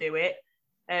can't do it.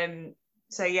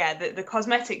 So yeah, the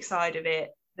cosmetic side of it,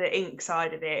 the ink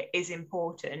side of it is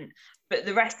important, but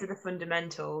the rest of the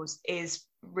fundamentals is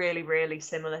really, really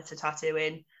similar to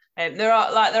tattooing. There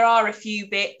are a few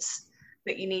bits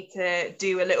that you need to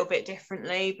do a little bit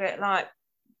differently, but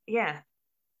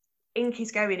ink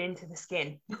is going into the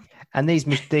skin. And these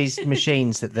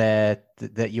machines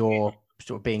that you're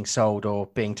sort of being sold or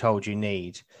being told you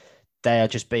need, they are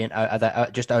just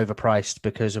just overpriced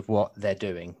because of what they're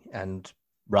doing, and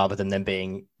rather than them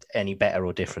being any better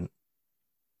or different.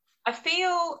 I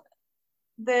feel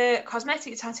the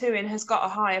cosmetic tattooing has got a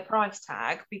higher price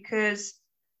tag because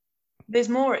there's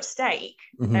more at stake.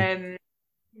 Mm-hmm.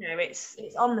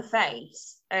 It's on the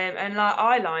face, and like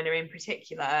eyeliner in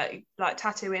particular, like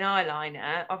tattooing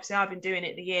eyeliner. Obviously, I've been doing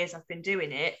it the years I've been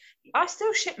doing it. I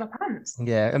still shit my pants.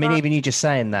 Yeah, I mean, even you just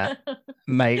saying that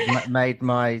made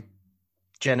my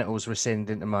genitals rescind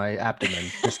into my abdomen.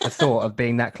 Just the thought of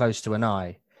being that close to an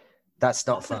eye. That's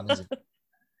not fun, is it?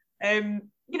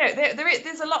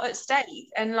 There's a lot at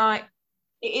stake, and like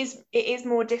it is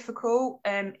more difficult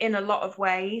in a lot of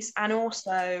ways, and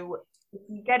also if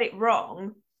you get it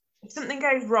wrong, if something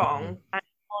goes wrong and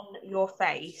on your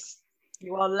face,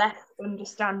 you are left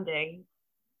understanding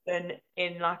done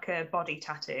in like a body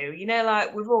tattoo. You know,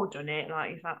 like we've all done it.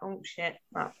 Like you're like, oh shit,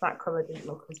 that colour didn't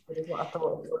look as good as what I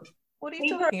thought it would. What are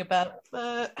you talking about?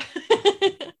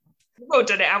 We've all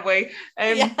done it, haven't we?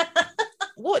 Yeah.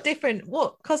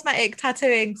 What cosmetic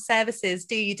tattooing services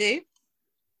do you do?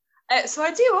 So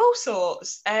I do all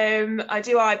sorts. I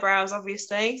do eyebrows,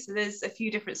 obviously. So there's a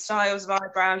few different styles of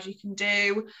eyebrows you can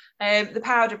do. The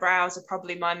powder brows are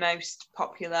probably my most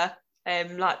popular.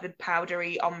 Like the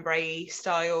powdery ombre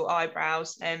style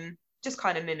eyebrows. Just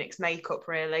kind of mimics makeup,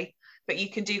 really. But you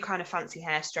can do kind of fancy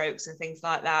hair strokes and things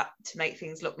like that to make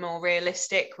things look more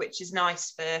realistic, which is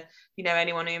nice for, you know,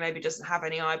 anyone who maybe doesn't have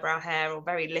any eyebrow hair or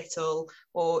very little,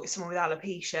 or someone with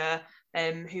alopecia.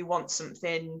 Who want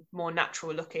something more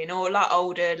natural looking, or like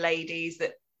older ladies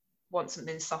that want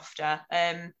something softer.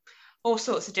 All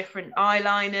sorts of different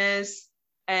eyeliners.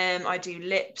 I do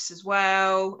lips as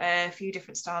well, a few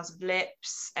different styles of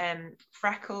lips,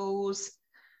 freckles.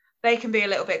 They can be a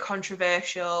little bit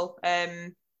controversial,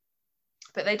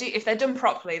 but they do, if they're done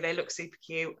properly, they look super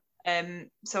cute.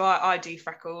 So I do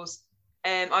freckles.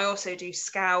 I also do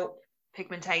scalp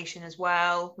pigmentation as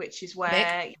well, which is where...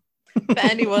 Mick. For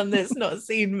anyone that's not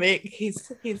seen Mick, he's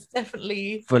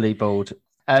definitely fully bald.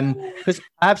 Because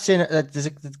I've seen there's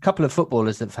a couple of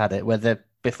footballers that've had it where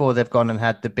before they've gone and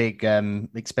had the big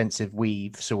expensive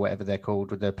weaves or whatever they're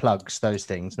called with the plugs, those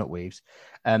things, not weaves.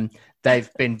 They've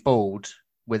been bald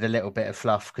with a little bit of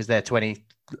fluff because they're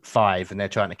 25 and they're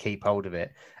trying to keep hold of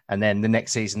it. And then the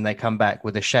next season they come back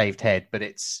with a shaved head, but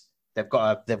they've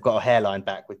got a hairline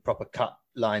back with proper cut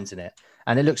lines in it,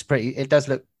 and it looks pretty. It does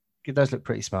look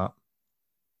pretty smart.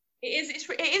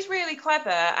 It is really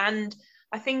clever, and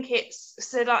I think it's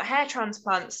so like hair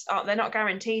transplants they're not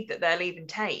guaranteed that they'll even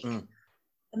take. And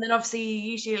then obviously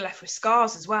you usually left with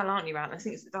scars as well, aren't you, Ant? I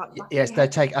think it's like yes, they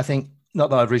take. I think not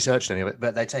that I've researched any of it,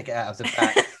 but they take it out of the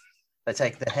back. They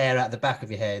take the hair out of the back of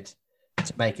your head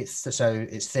to make it so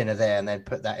it's thinner there, and then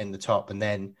put that in the top. And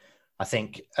then I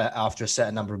think after a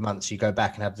certain number of months, you go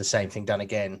back and have the same thing done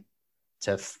again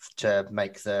to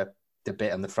make the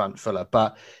bit on the front fuller.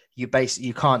 But you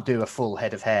can't do a full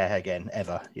head of hair again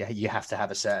ever. You have to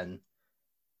have a certain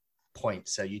point,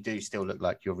 so you do still look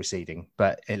like you're receding,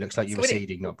 but it looks like you're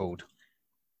receding, not bald.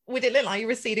 Would it look like you're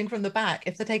receding from the back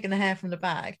if they're taking the hair from the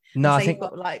back? No, I think you've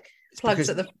got like plugs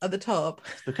at the top,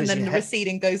 and then the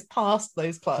receding goes past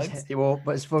those plugs. Well,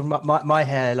 but it's for my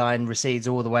hairline recedes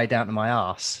all the way down to my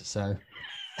arse, so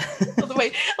all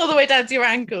the way down to your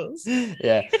ankles.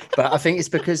 Yeah, but I think it's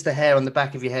because the hair on the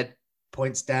back of your head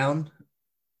points down.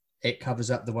 It covers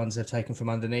up the ones they've taken from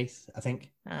underneath, I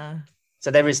think.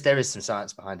 So there is some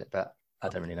science behind it, but I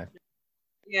don't really know.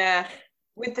 Yeah,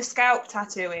 with the scalp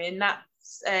tattooing,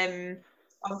 that's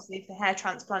obviously if the hair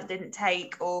transplant didn't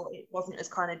take or it wasn't as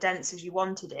kind of dense as you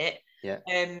wanted it,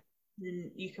 then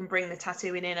you can bring the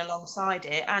tattooing in alongside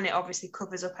it, and it obviously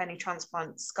covers up any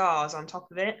transplant scars on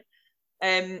top of it.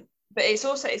 But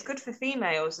it's good for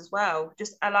females as well,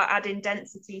 just like adding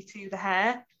density to the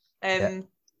hair.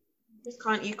 Just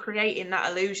can't you creating that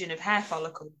illusion of hair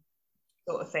follicle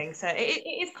sort of thing. So it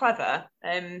is clever.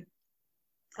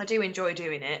 I do enjoy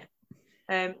doing it.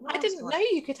 I didn't know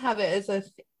you could have it as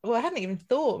I hadn't even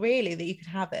thought really that you could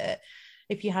have it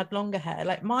if you had longer hair.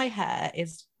 Like my hair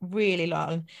is really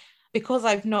long because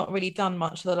I've not really done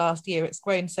much for the last year. It's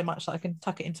grown so much that I can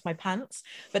tuck it into my pants,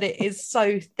 but it is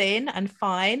so thin and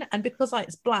fine. And because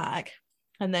it's black,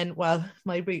 and then, well,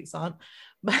 my roots aren't,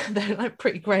 but they're like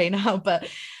pretty grey now, but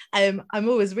I'm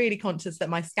always really conscious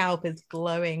that my scalp is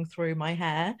glowing through my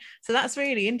hair. So that's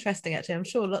really interesting, actually. I'm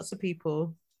sure lots of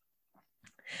people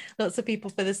feel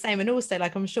the same. And also,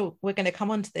 like, I'm sure we're going to come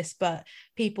on to this, but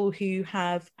people who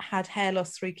have had hair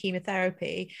loss through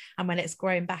chemotherapy, and when it's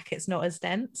grown back, it's not as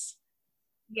dense.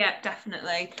 Yeah,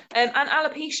 definitely. And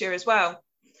alopecia as well.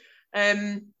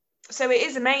 So it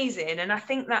is amazing, and I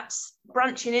think that's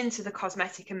branching into the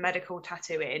cosmetic and medical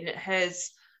tattooing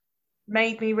has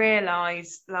made me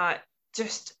realise, like,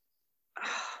 just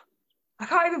I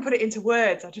can't even put it into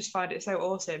words. I just find it so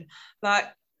awesome. Like,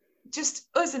 just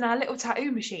us and our little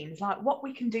tattoo machines, like what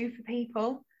we can do for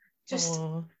people. Just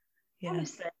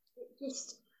honestly,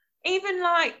 just even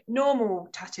like normal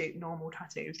tattoos.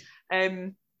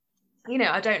 You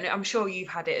know, I don't know, I'm sure you've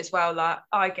had it as well. Like,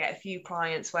 I get a few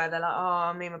clients where they're like,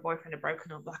 oh, me and my boyfriend are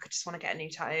broken up, like I just want to get a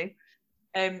new tattoo.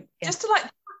 Just to like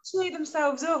cheer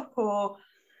themselves up, or,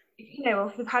 you know,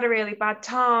 if they've had a really bad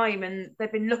time and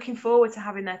they've been looking forward to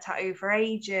having their tattoo for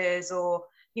ages, or,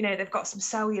 you know, they've got some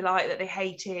cellulite that they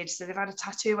hated, so they've had a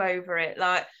tattoo over it.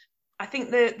 Like, I think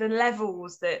the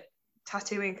levels that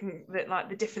tattooing can, that like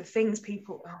the different things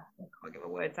people, oh, I can't get my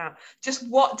words out, just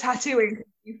what tattooing can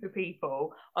do for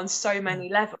people on so many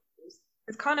levels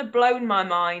has kind of blown my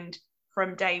mind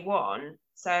from day one.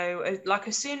 So like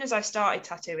as soon as I started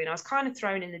tattooing, I was kind of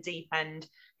thrown in the deep end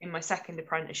in my second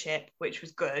apprenticeship, which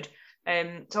was good.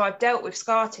 So I've dealt with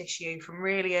scar tissue from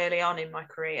really early on in my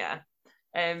career.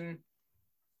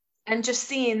 And just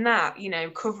seeing that, you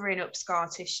know, covering up scar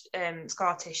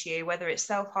tissue, whether it's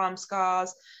self-harm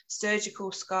scars,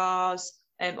 surgical scars,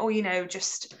 or, you know,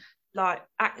 just like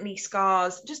acne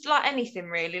scars, just like anything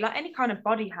really, like any kind of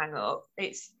body hang up,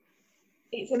 it's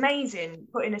amazing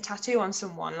putting a tattoo on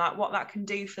someone, like what that can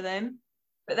do for them.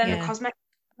 But then the cosmetic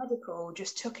medical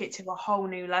just took it to a whole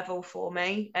new level for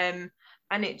me.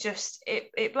 And it just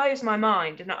it blows my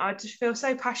mind, and I just feel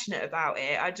so passionate about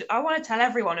it. I want to tell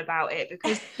everyone about it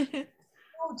because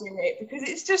I'll do it because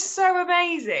it's just so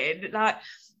amazing. Like,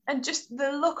 and just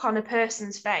the look on a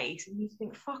person's face, and you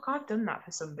think, fuck, I've done that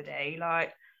for somebody.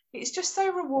 Like, it's just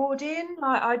so rewarding.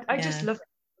 Like, I just love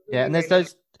it. Yeah, and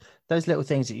there's those little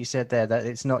things that you said there, that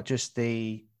it's not just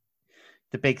the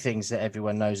big things that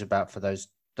everyone knows about for those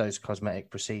cosmetic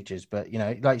procedures, but, you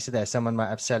know, like you said there, someone might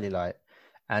have cellulite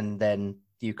and then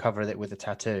you cover it with a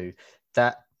tattoo.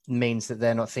 That means that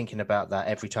they're not thinking about that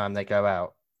every time they go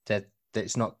out. That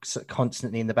it's not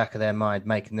constantly in the back of their mind,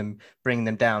 bringing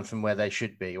them down from where they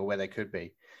should be or where they could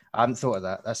be. I hadn't thought of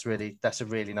that. That's a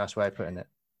really nice way of putting it.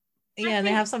 Yeah, and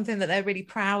they have something that they're really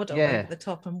proud of over the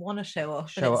top and want to show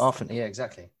off. Show it off, and yeah,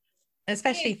 exactly.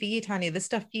 Especially for you, Tanya, the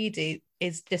stuff you do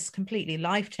is just completely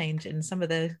life-changing. Some of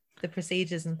the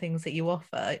procedures and things that you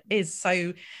offer is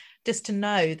so, just to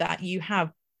know that you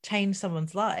have changed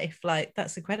someone's life, like,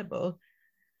 that's incredible.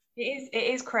 It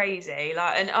is crazy,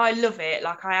 like, and I love it.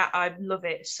 Like, I love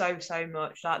it so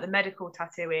much. Like, the medical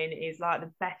tattooing is like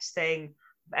the best thing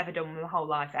I've ever done in my whole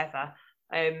life ever.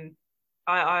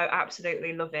 I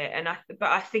absolutely love it, but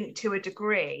I think to a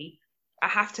degree I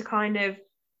have to kind of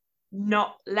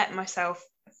not let myself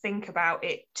think about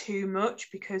it too much,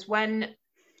 because when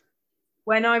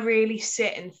I really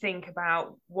sit and think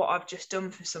about what I've just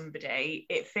done for somebody,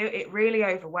 it really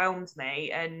overwhelms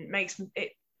me and makes me,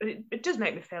 it does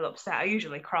make me feel upset. I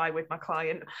usually cry with my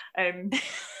client.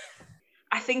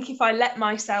 I think if I let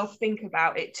myself think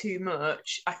about it too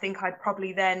much, I think I'd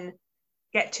probably then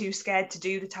get too scared to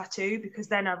do the tattoo, because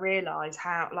then I realise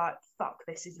how, like, fuck,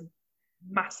 this is a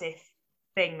massive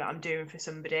thing that I'm doing for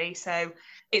somebody. So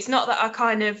it's not that I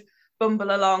kind of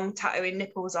bumble along tattooing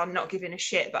nipples on, not giving a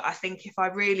shit, but I think if I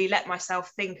really let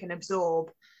myself think and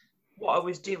absorb what I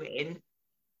was doing,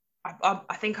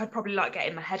 I think I'd probably like get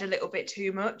in my head a little bit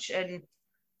too much. And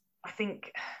I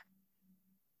think,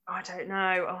 I don't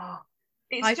know,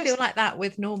 I feel like that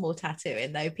with normal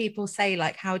tattooing though. People say,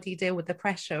 like, how do you deal with the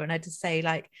pressure? And I just say,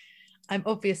 like, I'm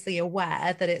obviously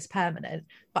aware that it's permanent,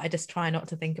 but I just try not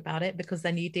to think about it, because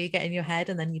then you do get in your head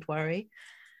and then you'd worry.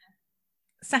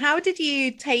 So how did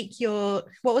you take what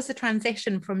was the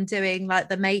transition from doing like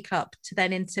the makeup to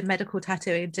then into medical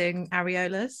tattooing, doing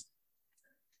areolas?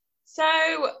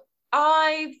 So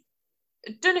I've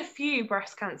done a few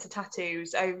breast cancer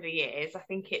tattoos over the years. I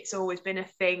think it's always been a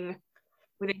thing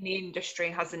within the industry,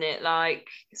 hasn't it? Like,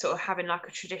 sort of having like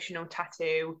a traditional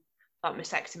tattoo, like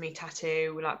mastectomy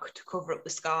tattoo, like to cover up the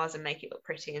scars and make it look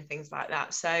pretty and things like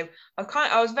that. So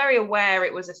I was very aware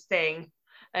it was a thing.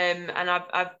 And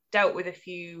I've dealt with a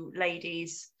few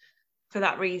ladies for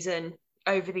that reason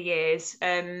over the years.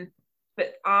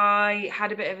 But I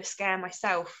had a bit of a scare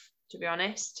myself, to be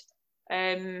honest.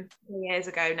 2 years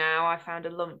ago now, I found a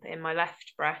lump in my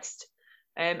left breast.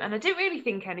 And I didn't really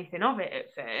think anything of it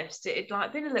at first. It had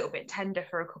like been a little bit tender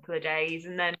for a couple of days,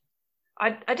 and then I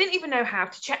didn't even know how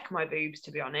to check my boobs,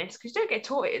 to be honest, because you don't get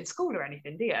taught it in school or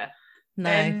anything, do you?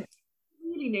 No.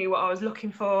 Really knew what I was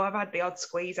looking for. I've had the odd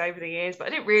squeeze over the years, but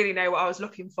I didn't really know what I was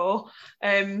looking for.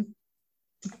 And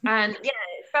yeah,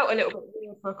 it felt a little bit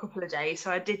weird for a couple of days,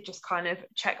 so I did just kind of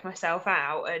check myself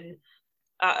out, and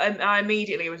I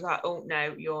immediately was like, oh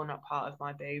no, you're not part of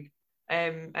my boob.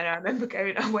 And I remember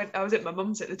I was at my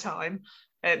mum's at the time,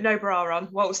 no bra on,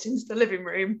 waltzed into the living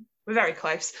room, we're very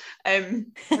close,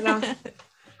 and I was like, I've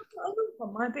got a lump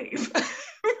on my boob.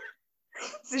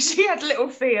 So she had a little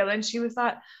feel, and she was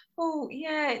like, oh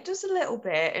yeah, it does a little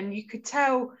bit. And you could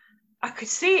tell, I could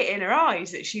see it in her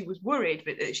eyes that she was worried,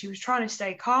 but that she was trying to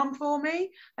stay calm for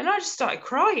me. And I just started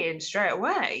crying straight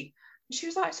away. And she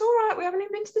was like, it's all right, we haven't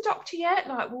even been to the doctor yet,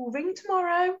 like, we'll ring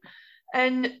tomorrow.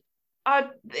 And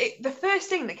the first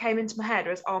thing that came into my head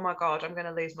was, oh my God, I'm going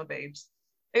to lose my boobs.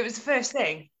 It was the first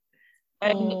thing.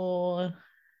 And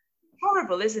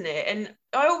horrible, isn't it? And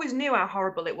I always knew how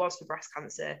horrible it was for breast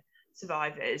cancer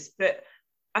survivors, but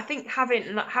I think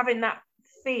having that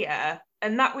fear,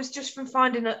 and that was just from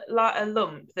finding a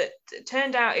lump that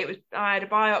turned out I had a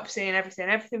biopsy and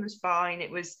everything was fine.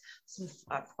 It was some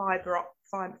not fiber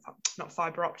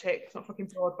optic, it's not fucking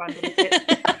broadband, is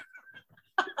it?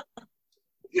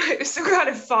 It was some kind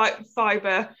of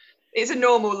fiber. It's a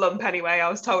normal lump anyway. I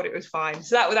was told it was fine,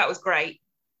 so that was great.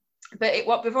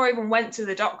 But before I even went to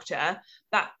the doctor,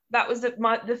 that was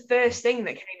the first thing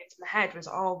that came into my head was,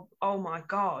 oh my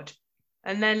God.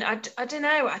 And then I don't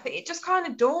know, I think it just kind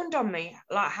of dawned on me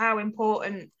like how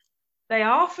important they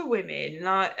are for women.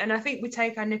 Like, and I think we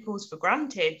take our nipples for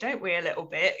granted, don't we, a little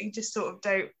bit? You just sort of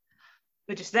don't,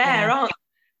 they're just there, aren't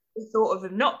they? We thought of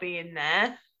them not being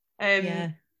there.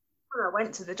 I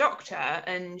went to the doctor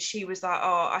and she was like,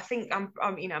 oh, I think I'm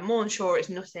more than sure it's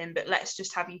nothing, but let's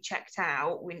just have you checked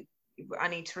out. I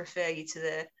need to refer you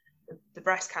to the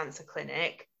breast cancer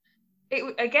clinic.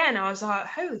 Again, I was like,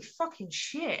 holy fucking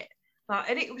shit. Like,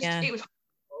 and it was horrible,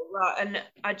 like, and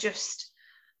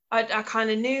I kind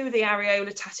of knew the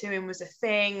areola tattooing was a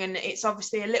thing, and it's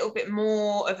obviously a little bit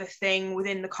more of a thing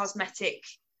within the cosmetic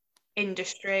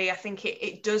industry. I think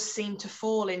it does seem to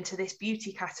fall into this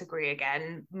beauty category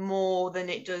again more than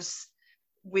it does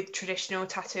with traditional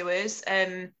tattooers.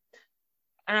 And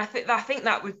I think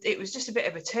that it was just a bit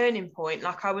of a turning point.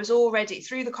 Like, I was already,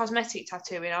 through the cosmetic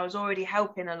tattooing, I was already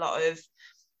helping a lot of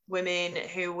women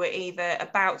who were either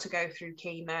about to go through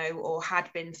chemo or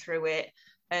had been through it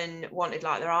and wanted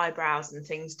like their eyebrows and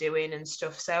things doing and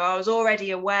stuff. So I was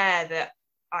already aware that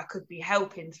I could be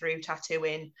helping through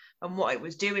tattooing and what it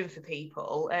was doing for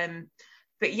people.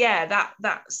 But yeah, that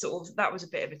was a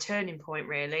bit of a turning point,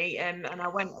 really. And I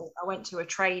went to a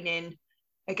training.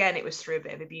 Again, it was through a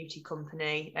bit of a beauty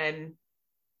company. It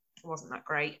wasn't that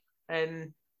great. But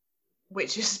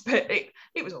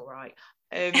it was all right.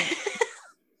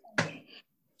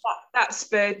 That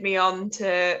spurred me on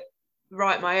to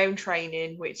write my own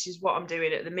training, which is what I'm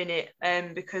doing at the minute.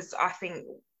 Because I think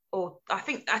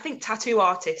tattoo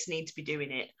artists need to be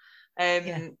doing it. I'm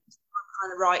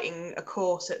kind of writing a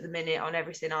course at the minute on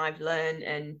everything I've learned,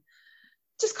 and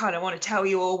just kind of want to tell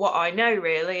you all what I know,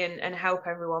 really, and help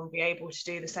everyone be able to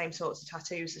do the same sorts of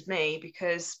tattoos as me,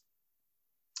 because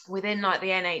within like the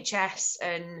NHS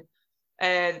and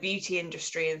the beauty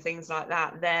industry and things like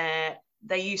that,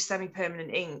 they use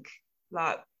semi-permanent ink,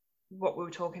 like what we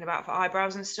were talking about for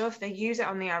eyebrows and stuff. They use it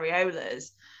on the areolas,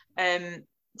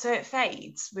 so it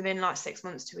fades within like 6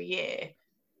 months to a year,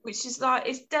 which is like,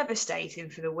 it's devastating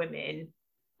for the women.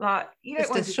 Like, you don't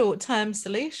want a short-term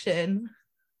solution.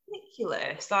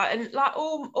 Ridiculous. Like, and like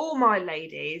all my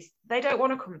ladies, they don't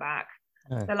want to come back.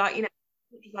 No. They're like,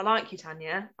 I like you,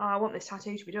 Tanya. I want this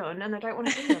tattoo to be done, and I don't want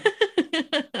to see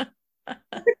them.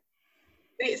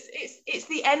 It's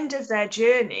the end of their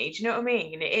journey. Do you know what I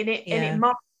mean? And it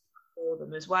might for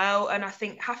them as well. And I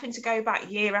think having to go back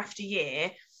year after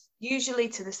year, usually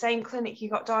to the same clinic you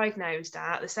got diagnosed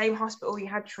at, the same hospital you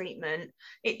had treatment,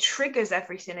 it triggers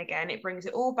everything again. It brings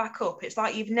it all back up. It's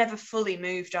like you've never fully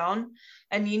moved on,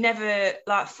 and you never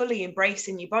like fully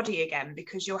embracing your body again,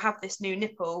 because you'll have this new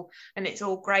nipple and it's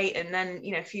all great, and then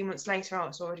a few months later,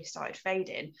 it's already started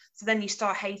fading. So then you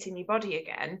start hating your body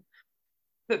again.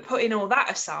 But putting all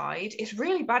that aside, it's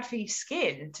really bad for your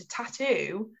skin to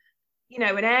tattoo,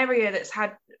 an area that's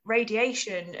had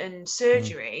radiation and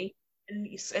surgery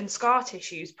and scar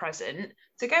tissues present,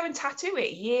 to go and tattoo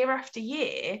it year after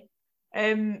year,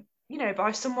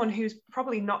 by someone who's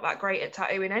probably not that great at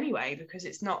tattooing anyway, because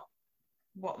it's not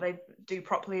what they do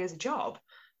properly as a job.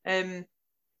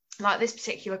 Like this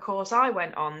particular course I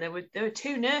went on, there were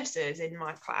 2 nurses in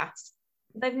my class.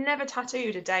 They've never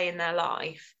tattooed a day in their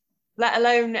life, let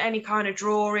alone any kind of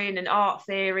drawing and art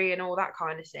theory and all that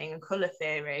kind of thing, and colour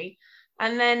theory.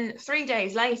 And then 3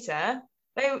 days later,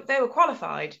 they were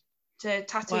qualified to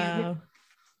tattoo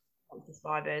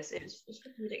fibers. It was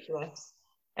ridiculous.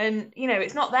 And,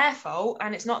 it's not their fault,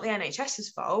 and it's not the NHS's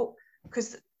fault,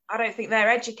 because I don't think they're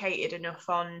educated enough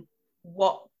on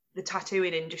what the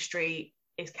tattooing industry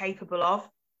is capable of.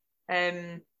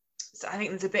 So I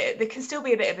think there can still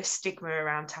be a bit of a stigma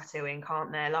around tattooing,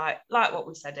 can't there? Like what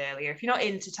we said earlier, if you're not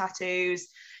into tattoos,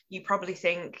 you probably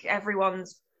think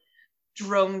everyone's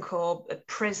drunk or a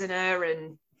prisoner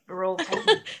and we're all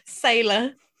taking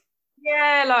sailor.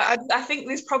 Yeah, like I think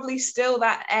there's probably still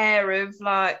that air of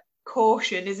like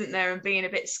caution, isn't there, and being a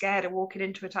bit scared of walking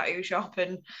into a tattoo shop,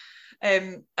 and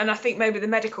I think maybe the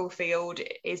medical field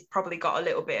is probably got a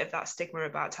little bit of that stigma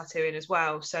about tattooing as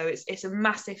well. So it's a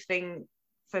massive thing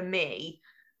for me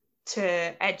to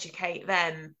educate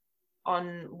them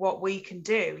on what we can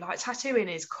do. Like, tattooing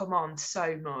has come on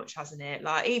so much, hasn't it?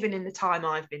 Like, even in the time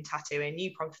I've been tattooing,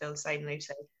 you probably feel the same,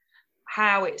 Lucy,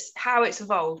 how it's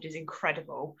evolved is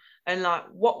incredible, and like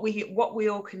what we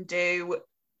all can do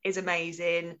is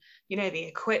amazing. You know, the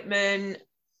equipment,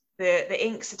 the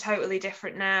inks are totally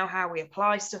different now. How we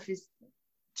apply stuff is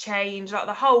changed. Like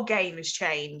the whole game has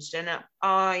changed, and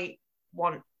I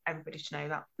want everybody to know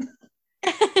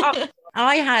that.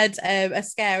 I had a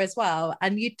scare as well,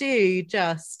 and you do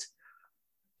just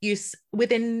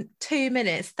within 2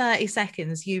 minutes 30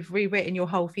 seconds you've rewritten your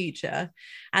whole future,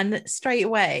 and straight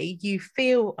away you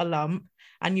feel a lump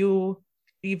and you've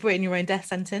written your own death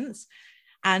sentence.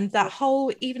 And that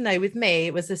whole, even though with me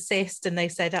it was a cyst and they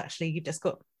said actually you've just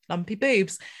got lumpy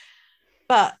boobs,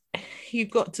 but you've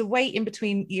got to wait in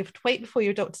between, you have to wait before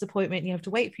your doctor's appointment, you have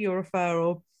to wait for your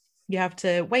referral, you have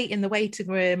to wait in the waiting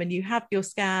room, and you have your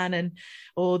scan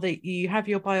you have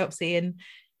your biopsy, and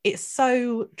it's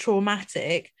so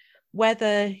traumatic.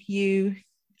 Whether you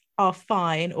are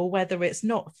fine or whether it's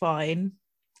not fine,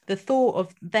 the thought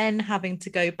of then having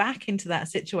to go back into that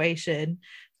situation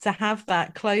to have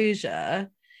that closure,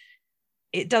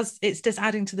 it's just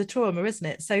adding to the trauma, isn't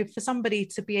it? So for somebody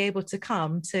to be able to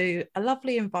come to a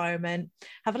lovely environment,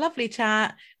 have a lovely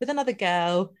chat with another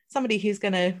girl, somebody who's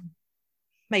going to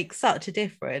make such a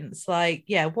difference, like,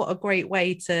 yeah, what a great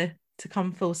way to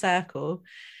come full circle.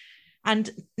 And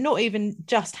not even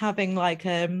just having like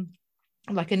a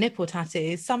nipple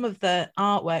tattoo, some of the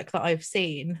artwork that I've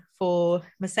seen for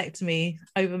mastectomy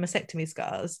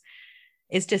scars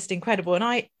is just incredible. And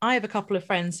I have a couple of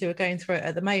friends who are going through it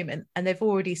at the moment, and they've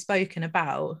already spoken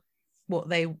about what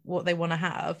they want to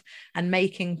have and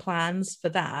making plans for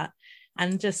that.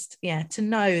 And just, yeah, to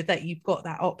know that you've got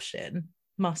that option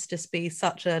must just be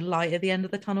such a light at the end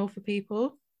of the tunnel for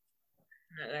people.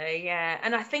 Definitely, yeah.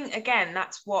 And I think, again,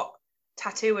 that's what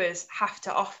tattooers have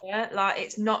to offer. Like,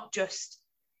 it's not just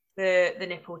the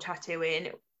nipple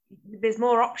tattooing. There's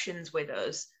more options with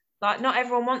us. Like, not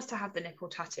everyone wants to have the nipple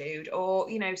tattooed, or,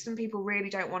 you know, some people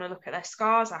really don't want to look at their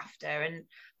scars after. And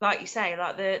like you say,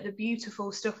 like the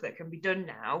beautiful stuff that can be done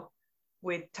now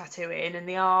with tattooing and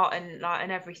the art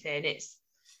and everything,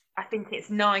 I think it's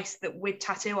nice that with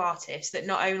tattoo artists that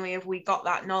not only have we got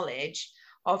that knowledge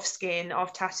of skin,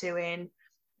 of tattooing,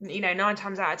 you know, 9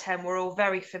 times out of 10 we're all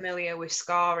very familiar with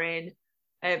scarring.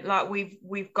 Like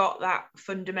we've got that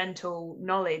fundamental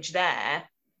knowledge there,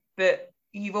 but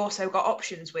you've also got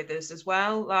options with us as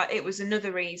well. Like, it was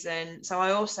another reason. So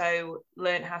I also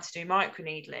learned how to do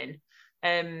microneedling,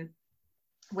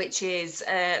 which is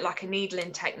like a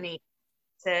needling technique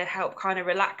to help kind of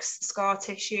relax scar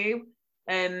tissue.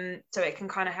 So it can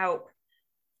kind of help,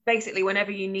 basically,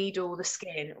 whenever you needle the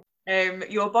skin,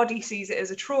 your body sees it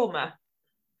as a trauma.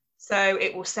 So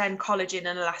it will send collagen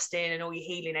and elastin and all your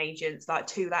healing agents like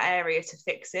to that area to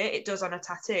fix it. It does on a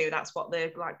tattoo. That's what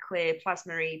the like clear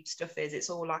plasma-y stuff is. It's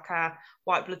all like our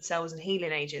white blood cells and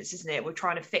healing agents, isn't it? We're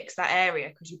trying to fix that area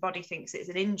because your body thinks it's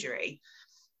an injury.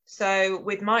 So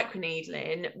with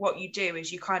microneedling, what you do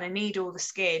is you kind of needle the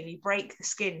skin, you break the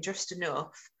skin just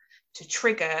enough to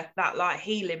trigger that like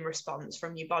healing response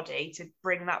from your body to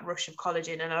bring that rush of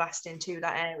collagen and elastin to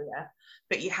that area.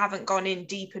 But you haven't gone in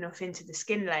deep enough into the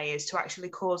skin layers to actually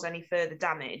cause any further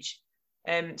damage.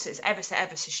 So it's ever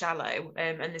so shallow.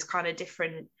 And there's kind of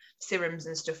different serums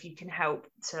and stuff you can help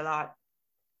to like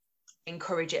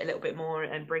encourage it a little bit more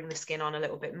and bring the skin on a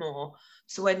little bit more.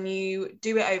 So when you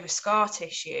do it over scar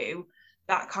tissue,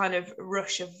 that kind of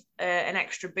rush of an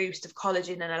extra boost of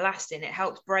collagen and elastin, it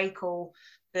helps break all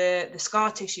the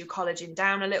scar tissue collagen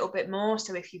down a little bit more.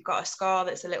 So if you've got a scar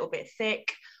that's a little bit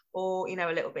thick, or, you know,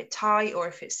 a little bit tight, or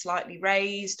if it's slightly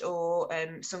raised or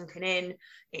sunken in,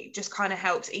 it just kind of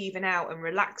helps even out and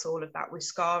relax all of that with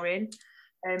scarring,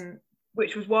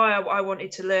 which was why I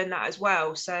wanted to learn that as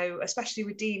well. So especially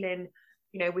with dealing,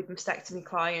 you know, with mastectomy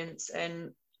clients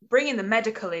and bringing the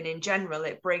medical in general,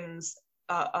 it brings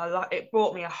it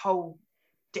brought me a whole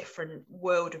different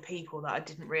world of people that I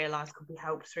didn't realize could be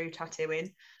helped through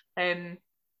tattooing.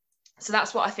 So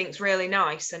that's what I think is really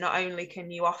nice. So not only can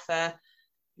you offer,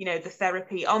 you know, the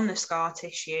therapy on the scar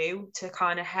tissue to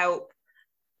kind of help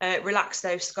relax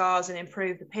those scars and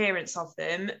improve the appearance of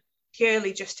them,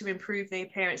 purely just to improve the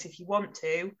appearance if you want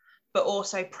to, but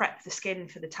also prep the skin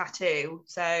for the tattoo.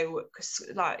 So, because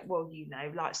like, well, you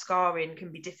know, like scarring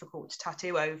can be difficult to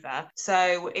tattoo over.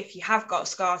 So if you have got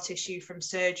scar tissue from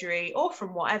surgery or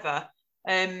from whatever,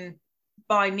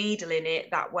 by needling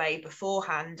it that way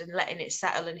beforehand and letting it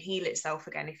settle and heal itself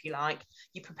again, if you like,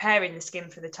 you're preparing the skin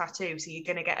for the tattoo, so you're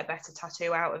going to get a better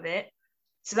tattoo out of it.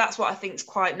 So that's what I think is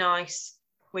quite nice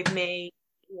with me,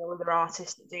 you know, other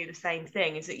artists that do the same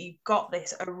thing, is that you've got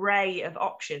this array of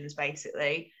options.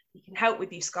 Basically, you can help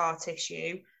with your scar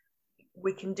tissue,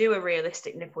 we can do a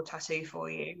realistic nipple tattoo for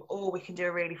you, or we can do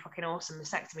a really fucking awesome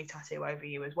mastectomy tattoo over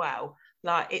you as well.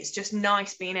 Like, it's just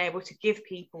nice being able to give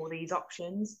people these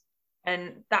options.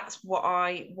 And that's what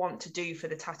I want to do for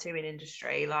the tattooing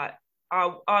industry. Like,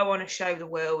 I want to show the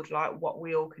world like what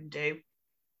we all can do.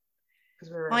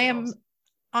 Because we're really awesome.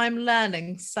 I'm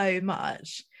learning so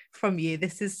much from you.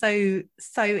 This is so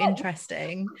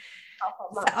interesting.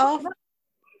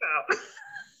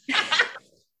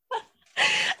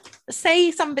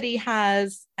 Say somebody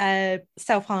has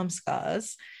self-harm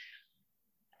scars,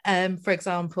 for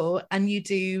example, and you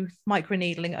do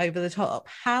microneedling over the top.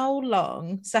 How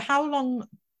long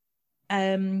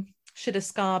should a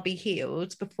scar be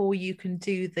healed before you can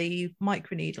do the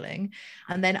microneedling?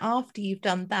 And then after you've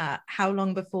done that, how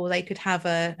long before they could have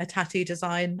a tattoo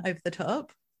design over the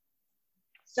top?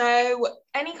 So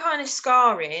any kind of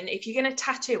scarring, if you're going to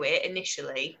tattoo it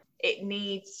initially,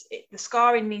 the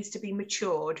scarring needs to be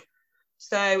matured.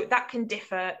 So that can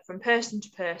differ from person to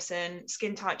person,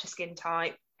 skin type to skin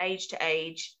type, age to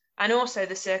age, and also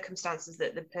the circumstances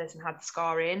that the person had the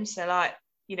scar in. So like,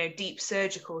 you know, deep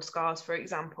surgical scars, for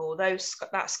example,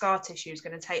 that scar tissue is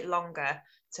going to take longer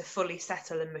to fully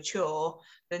settle and mature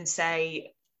than,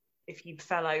 say, if you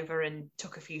fell over and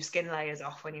took a few skin layers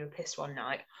off when you were pissed one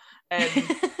night.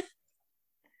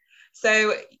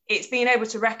 So it's being able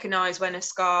to recognise when a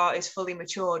scar is fully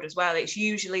matured as well. It's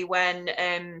usually when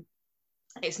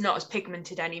it's not as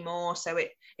pigmented anymore. So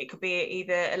it could be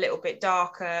either a little bit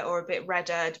darker or a bit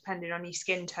redder, depending on your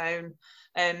skin tone.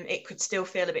 It could still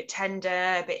feel a bit tender,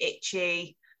 a bit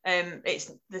itchy.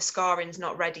 The scarring's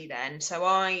not ready then. So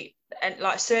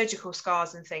like surgical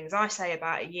scars and things, I say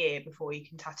about a year before you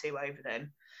can tattoo over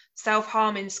them.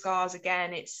 Self-harming scars,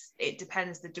 again, it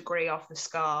depends the degree of the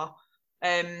scar.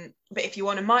 But if you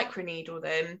want to microneedle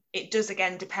them, it does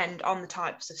again depend on the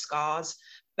types of scars.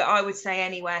 But I would say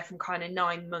anywhere from kind of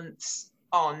 9 months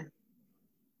on.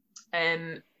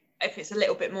 If it's a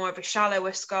little bit more of a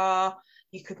shallower scar,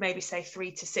 you could maybe say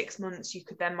 3 to 6 months. You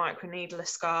could then microneedle a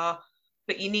scar,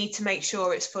 but you need to make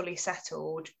sure it's fully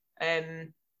settled.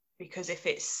 Because if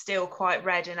it's still quite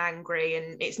red and angry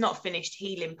and it's not finished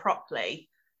healing properly,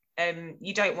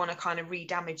 you don't want to kind of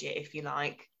re-damage it, if you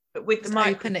like. But with the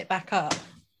open it back up.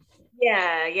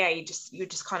 Yeah, you're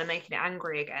just kind of making it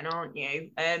angry again, aren't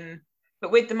you?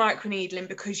 But with the microneedling,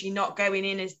 because you're not going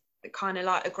in as kind of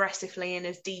like aggressively and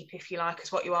as deep, if you like,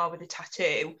 as what you are with a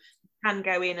tattoo, you can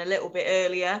go in a little bit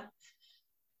earlier.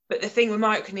 But the thing with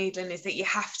microneedling is that you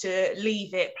have to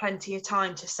leave it plenty of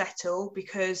time to settle,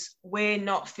 because we're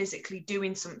not physically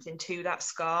doing something to that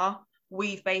scar.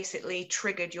 We've basically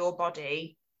triggered your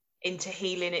body into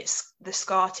healing the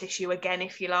scar tissue again,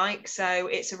 if you like. So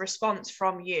it's a response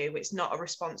from you. It's not a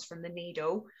response from the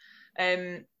needle.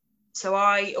 So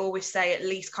I always say at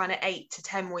least kind of 8 to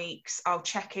 10 weeks, I'll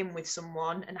check in with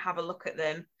someone and have a look at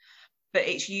them. But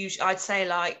it's usually, I'd say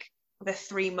like the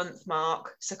 3-month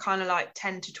mark. So kind of like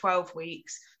 10 to 12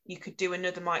 weeks, you could do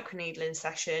another microneedling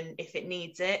session if it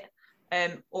needs it.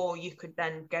 Or you could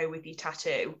then go with your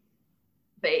tattoo.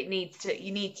 But you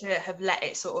need to have let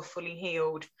it sort of fully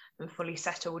healed and fully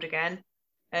settled again.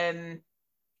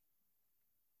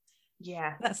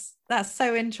 Yeah, that's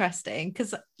so interesting,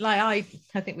 because like I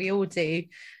think we all do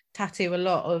tattoo a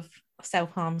lot of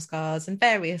self-harm scars and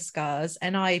various scars,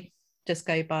 and I just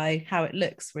go by how it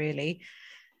looks, really.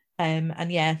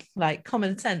 And yeah, like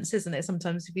common sense, isn't it?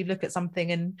 Sometimes if you look at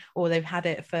something or they've had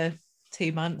it for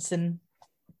 2 months and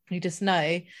you just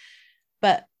know.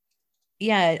 But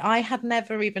yeah, I had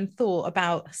never even thought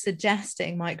about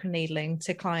suggesting microneedling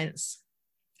to clients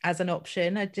as an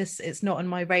option. It's not on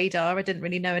my radar. I didn't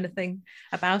really know anything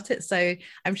about it. So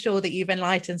I'm sure that you've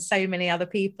enlightened so many other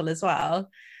people as well.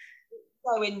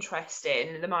 So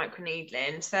interesting, the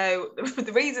microneedling. So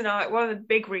one of the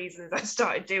big reasons I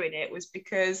started doing it was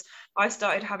because I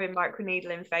started having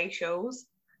microneedling facials.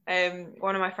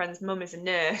 One of my friend's mum is a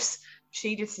nurse.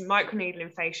 She did some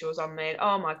microneedling facials on me, and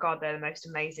oh my god, they're the most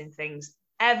amazing things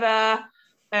ever.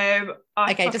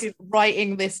 Just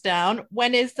writing this down.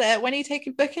 When are you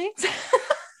taking bookings?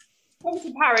 Come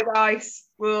to Paradise.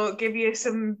 We'll give you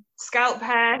some scalp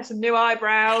hair, some new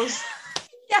eyebrows.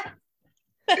 Yeah.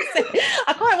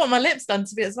 I quite want my lips done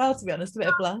to be honest, a bit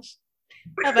of blush.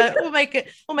 We'll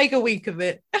make a week of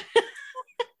it.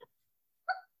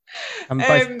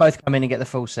 And both come in and get the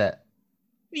full set.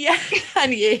 Yeah,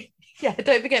 and you. Yeah,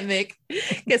 don't forget Mick.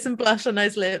 Get some blush on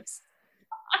those lips.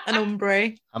 An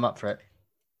ombre. I'm up for it.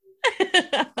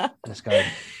 Let's go.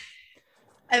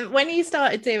 When you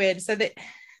started doing so that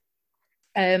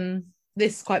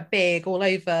this is quite big all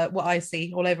over what I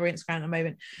see all over Instagram at the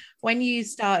moment. When you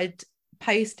started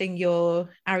posting your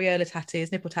areola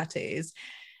tattoos, nipple tattoos,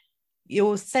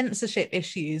 your censorship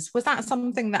issues, was that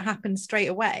something that happened straight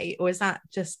away, or has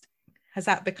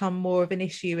that become more of an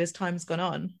issue as time's gone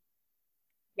on?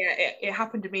 Yeah, it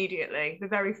happened immediately. The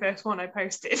very first one I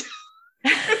posted.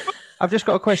 I've just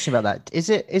got a question about that. Is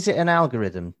it an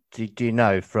algorithm? Do you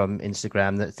know from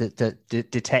Instagram that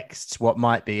detects what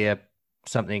might be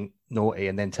something naughty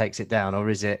and then takes it down, or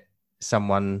is it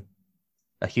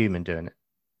a human doing it?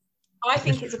 I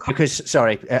think it's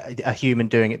a human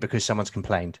doing it because someone's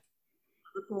complained.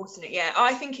 Reporting it, yeah.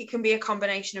 I think it can be a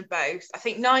combination of both. I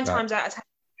think 9 times out of 10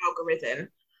 algorithm,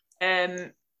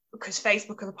 because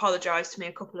Facebook have apologized to me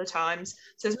a couple of times.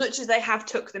 So as much as they have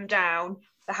took them down,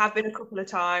 there have been a couple of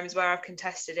times where I've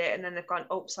contested it and then they've gone,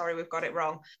 oh, sorry, we've got it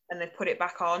wrong, and they've put it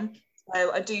back on.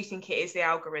 So I do think it is the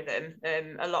algorithm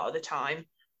a lot of the time.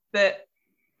 But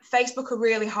Facebook are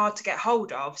really hard to get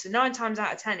hold of. So 9 times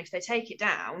out of 10, if they take it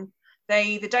down, they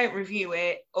either don't review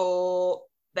it or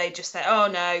they just say, oh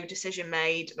no, decision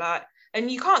made.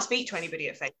 And you can't speak to anybody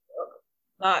at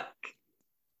Facebook.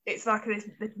 It's like this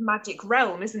magic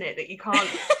realm, isn't it, that you can't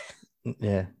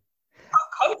yeah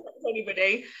contact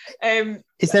anybody.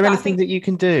 Is there anything that you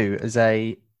can do as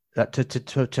to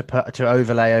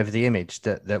overlay over the image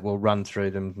that will run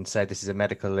through them and say this is a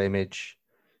medical image,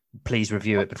 please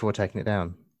review it before taking it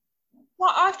down?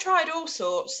 Well, I've tried all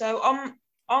sorts. So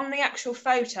on the actual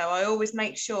photo, I always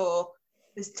make sure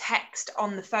there's text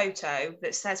on the photo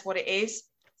that says what it is.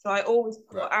 So I always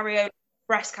put areola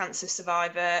breast cancer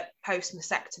survivor post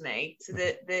mastectomy, so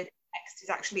that the text is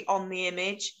actually on the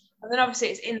image, and then obviously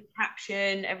it's in the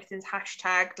caption, everything's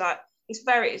hashtagged, it's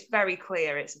very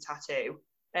clear it's a tattoo.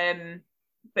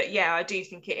 But yeah, I do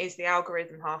think it is the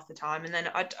algorithm half the time, and then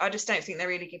I just don't think they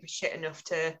really give a shit enough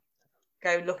to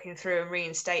go looking through and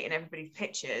reinstating everybody's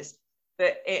pictures.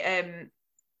 But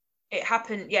it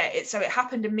happened, so it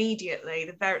happened immediately,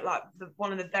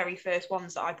 one of the very first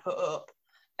ones that I put up.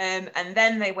 And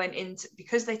then they went into,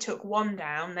 because they took one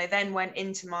down, they then went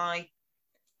into my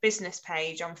business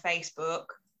page on Facebook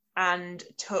and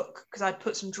because I'd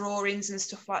put some drawings and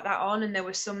stuff like that on, and there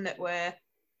were some that were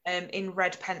in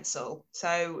red pencil.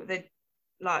 So the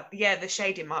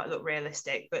shading might look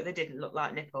realistic, but they didn't look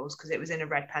like nipples because it was in a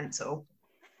red pencil.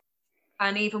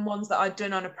 And even ones that I'd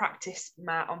done on a practice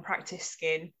mat on practice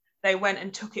skin, they went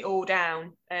and took it all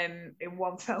down in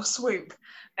one fell swoop,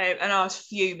 and I was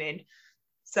fuming.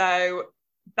 So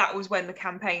that was when the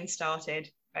campaign started,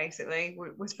 basically,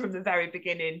 was from the very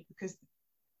beginning, because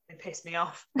they pissed me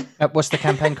off. What's the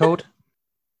campaign called?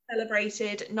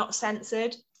 Celebrated, not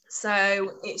censored.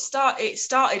 So it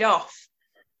started off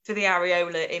for the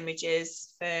areola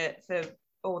images for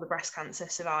all the breast cancer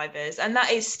survivors, and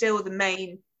that is still the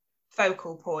main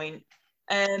focal point.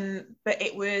 But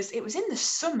it was in the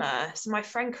summer. So my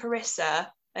friend Carissa,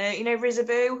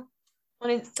 Rizaboo on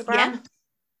Instagram.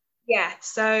 Yeah,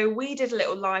 so we did a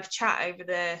little live chat over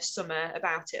the summer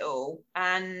about it all,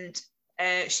 and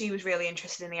she was really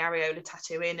interested in the areola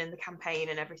tattooing and the campaign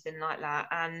and everything like that,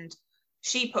 and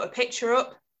she put a picture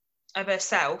up of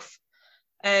herself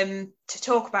to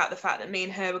talk about the fact that me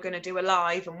and her were going to do a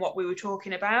live and what we were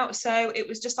talking about. So it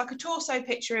was just like a torso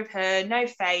picture of her, no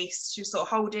face. She was sort of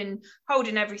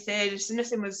holding everything, so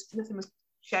nothing was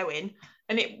showing,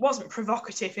 and it wasn't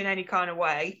provocative in any kind of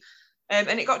way,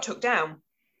 and it got took down.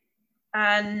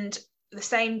 And the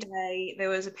same day there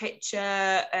was a picture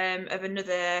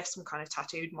of some kind of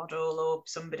tattooed model or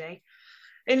somebody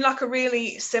in like a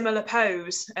really similar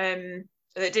pose that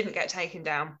didn't get taken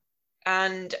down.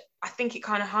 And I think it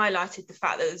kind of highlighted the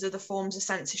fact that there's other forms of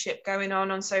censorship going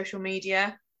on social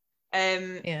media. So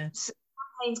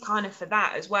campaigns kind of for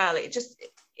that as well. I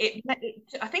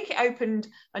think it opened,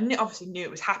 I obviously knew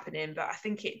it was happening, but I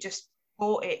think it just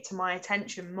brought it to my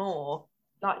attention more,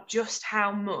 like just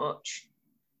how much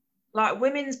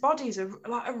women's bodies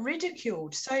are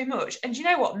ridiculed so much. And you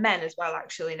know what, men as well,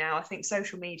 actually. Now I think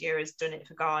social media has done it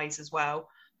for guys as well.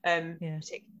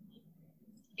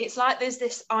 It's like there's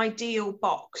this ideal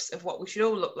box of what we should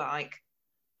all look like,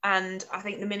 and I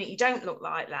think the minute you don't look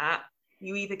like that,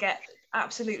 you either get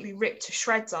absolutely ripped to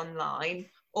shreds online,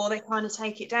 or they kind of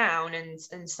take it down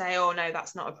and say, oh no,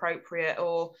 that's not appropriate.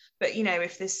 But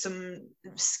if there's some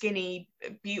skinny,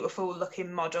 beautiful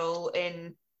looking model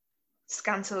in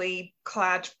scantily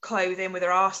clad clothing with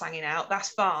her arse hanging out, that's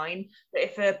fine. But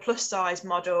if a plus size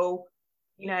model,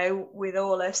 with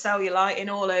all her cellulite in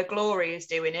all her glory is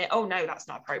doing it, oh no, that's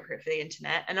not appropriate for the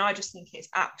internet. And I just think it's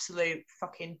absolute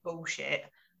fucking bullshit,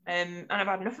 and I've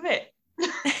had enough of it.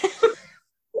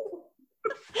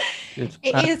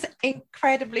 It is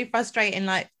incredibly frustrating.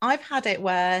 I've had it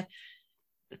where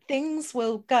things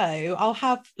will go. I'll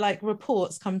have like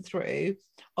reports come through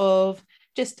of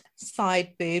just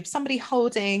side boobs, somebody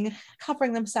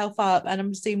covering themselves up, and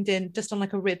I'm zoomed in just on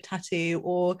like a rib tattoo,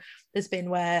 or there's been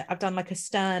where I've done like a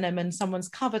sternum and someone's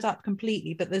covered up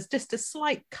completely, but there's just a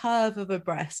slight curve of a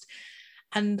breast,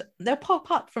 and they'll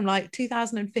pop up from like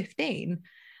 2015.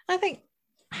 I think,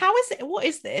 how is it? What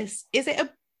is this? Is it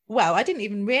well, I didn't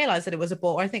even realize that it was a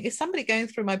bot. I think, is somebody going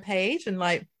through my page and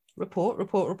like report,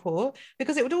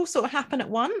 because it would all sort of happen at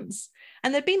once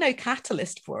and there'd be no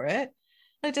catalyst for it.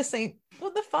 I just think,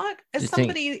 what the fuck? Is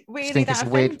somebody really that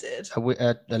offended?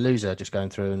 A loser just going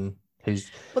through and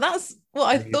who's... Well, that's what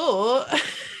I thought.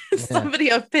 Yeah.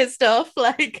 Somebody I've pissed off,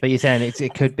 like... But you're saying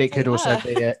it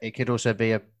could also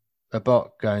be a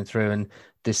bot going through and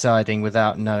deciding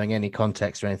without knowing any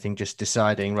context or anything, just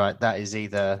deciding, right, that is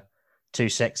either too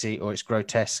sexy or it's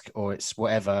grotesque or it's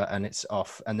whatever, and it's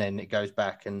off, and then it goes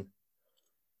back and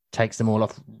takes them all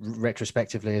off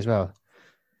retrospectively as well.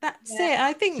 That's it.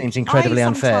 I think seems incredibly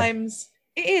unfair.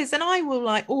 It is, and I will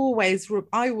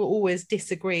always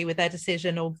disagree with their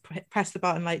decision or press the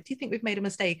button like, do you think we've made a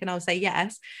mistake? And I'll say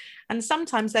yes. And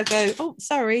sometimes they'll go, oh,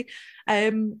 sorry,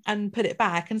 and put it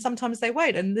back. And sometimes they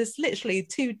won't. And there's literally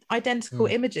two identical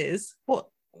images. How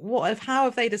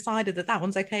have they decided that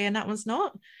one's okay and that one's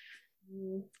not?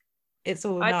 It's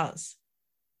all nuts.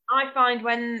 I find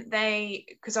when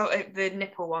because the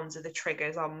nipple ones are the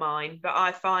triggers on mine, but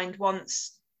I find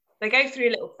once they go through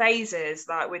little phases,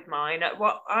 like with mine,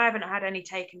 I haven't had any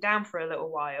taken down for a little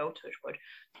while, touch wood.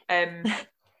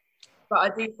 But I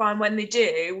do find when they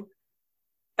do,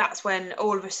 that's when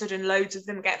all of a sudden loads of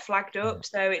them get flagged up.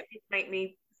 So it make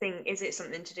me think, is it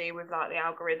something to do with like the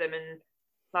algorithm, and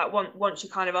like once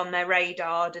you're kind of on their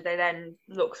radar, do they then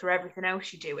look through everything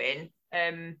else you're doing?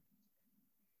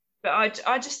 But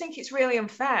I just think it's really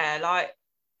unfair. Like,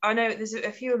 I know there's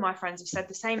a few of my friends have said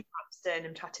the same about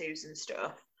sternum tattoos and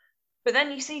stuff. But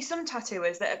then you see some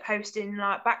tattooers that are posting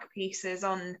like back pieces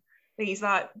on these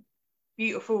like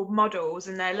beautiful models,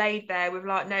 and they're laid there with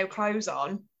like no clothes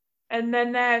on, and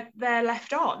then they're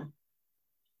left on.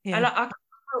 Yeah. And I can't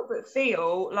help but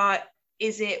feel like,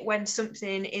 is it when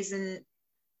something isn't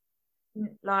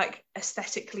like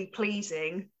aesthetically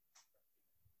pleasing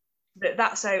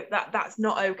that's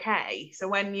not okay? So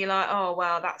when you're like, oh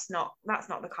well, that's not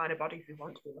the kind of body we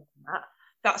want to be looking at,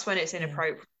 that's when it's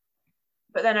inappropriate. Yeah.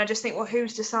 But then I just think, well,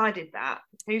 who's decided that?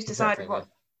 Who's decided what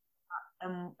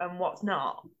and what's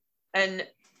not? And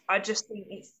I just think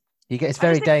it's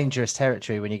very dangerous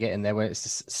territory when you get in there, where it's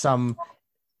just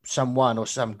someone or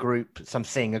some group,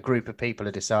 a group of people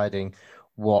are deciding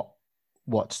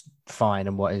what's fine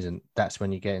and what isn't. That's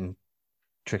when you get in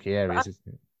tricky areas, isn't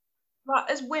it? But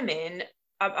as women,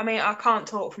 I mean, I can't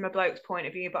talk from a bloke's point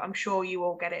of view, but I'm sure you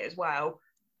all get it as well.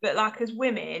 But like, as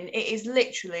women, it is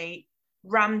literally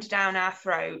rammed down our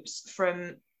throats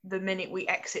from the minute we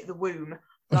exit the womb,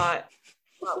 like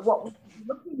what we're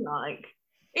looking like.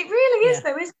 It really is,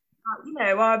 though, isn't it? You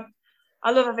know,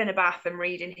 I love having a bath and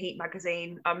reading Heat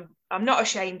magazine. I'm not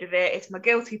ashamed of it. It's my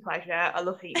guilty pleasure. I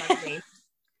love Heat magazine.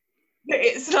 But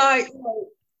it's like, you know,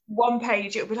 one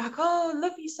page it'll be like, oh,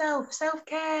 love yourself,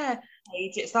 self-care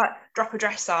page. It's like drop a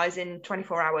dress size in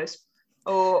 24 hours,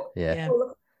 or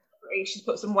she's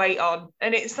put some weight on,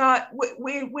 and it's like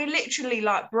we're literally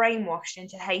like brainwashed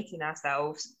into hating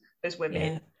ourselves as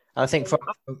women. I think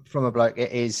from a bloke,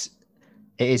 it is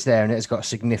there, and it's got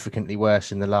significantly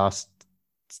worse in the last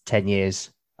 10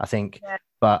 years, I think.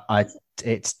 But I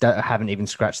haven't even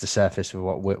scratched the surface of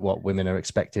what women are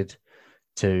expected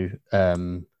to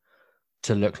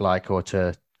look like or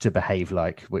to behave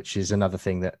like, which is another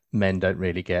thing that men don't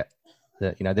really get.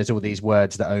 That, you know, there's all these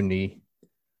words that only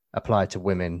apply to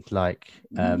women, like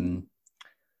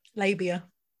labia.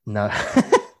 No,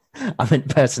 I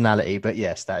meant personality, but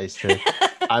yes, that is true.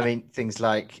 I mean things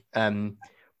like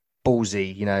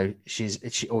ballsy, you know, she's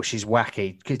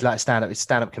wacky. Because like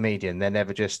stand-up comedian, they're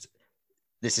never just,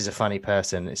 this is a funny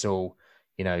person. It's all,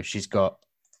 you know, she's got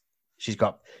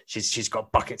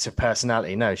buckets of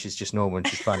personality. No, she's just normal and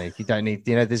she's funny. You don't need,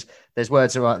 you know, there's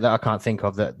words that I can't think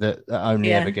of that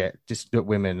only ever get just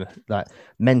women. Like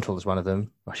mental is one of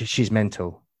them. Oh, she's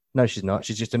mental. No, she's not.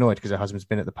 She's just annoyed because her husband's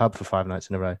been at the pub for 5 nights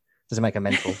in a row. Doesn't make her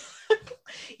mental.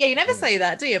 Yeah, you never say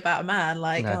that, do you, about a man?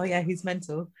 Like, no. Oh yeah, he's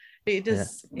mental. But you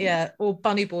just, or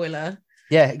bunny boiler.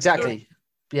 Yeah, exactly.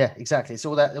 Yeah, exactly. It's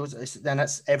all that. And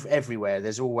that's everywhere.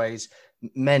 There's always,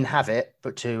 men have it,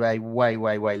 but to a way,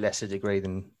 way, way lesser degree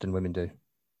than women do.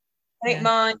 I think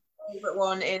my favourite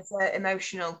one is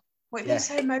emotional. What did you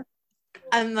say?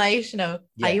 Emotional.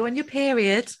 Yeah. Are you on your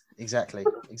period? Exactly.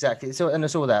 It's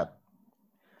all that.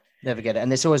 Never get it.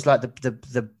 And it's always like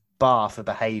the bar for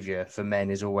behaviour for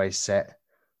men is always set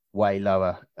way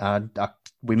lower.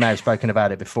 We may have spoken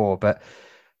about it before, but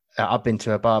I've been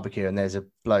to a barbecue and there's a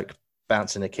bloke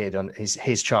bouncing a kid on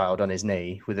his child on his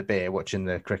knee with a beer watching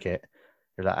the cricket.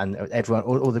 And everyone,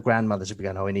 all the grandmothers would be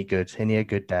going, "Oh, isn't he good? Isn't he a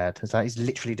good dad?" It's like he's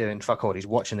literally doing fuck all. He's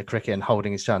watching the cricket and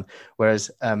holding his son. Whereas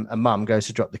a mum goes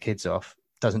to drop the kids off,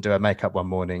 doesn't do her makeup one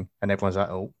morning, and everyone's like,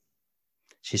 "Oh,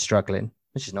 she's struggling."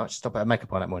 And she's not. She stopped her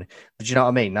makeup on that morning. But you know what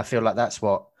I mean? I feel like that's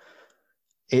what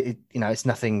it's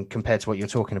nothing compared to what you're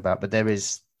talking about, but there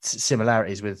is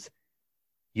similarities with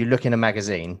you look in a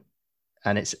magazine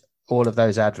and it's all of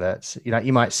those adverts.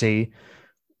 You might see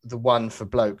the one for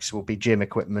blokes will be gym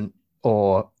equipment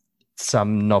or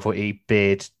some novelty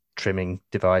beard trimming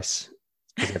device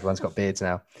because everyone's got beards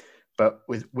now. But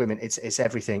with women, it's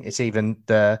everything. It's even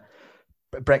the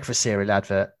breakfast cereal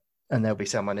advert, and there'll be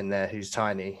someone in there who's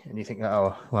tiny, and you think,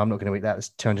 "Oh, well, I'm not going to eat that. There's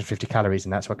 250 calories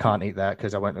in that, so I can't eat that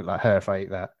because I won't look like her if I eat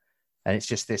that." And it's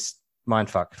just this mind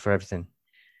fuck for everything.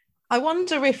 I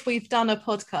wonder if we've done a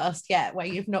podcast yet where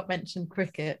you've not mentioned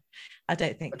cricket. I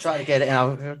don't think. I'll try to get it in.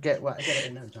 I'll get it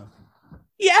in no time.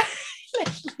 Yeah,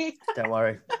 literally. Don't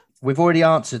worry. We've already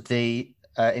answered the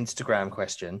Instagram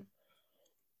question.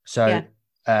 So, Yeah.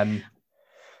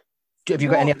 Have you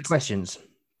got any other questions?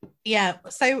 Yeah.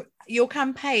 So your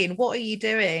campaign, what are you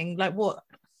doing? Like what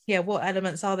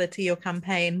elements are there to your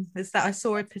campaign? Is that I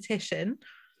saw a petition?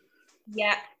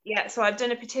 Yeah. So I've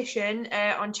done a petition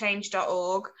on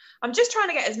change.org. I'm just trying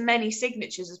to get as many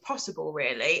signatures as possible,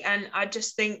 really. And I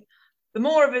just think the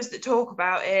more of us that talk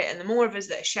about it and the more of us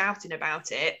that are shouting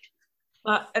about it,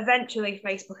 eventually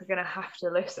Facebook are going to have to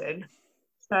listen.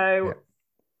 So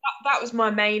that was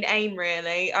my main aim,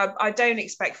 really. I don't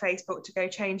expect Facebook to go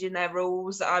changing their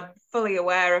rules. I'm fully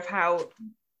aware of how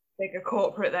big a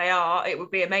corporate they are. It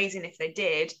would be amazing if they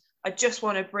did. I just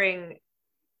want to bring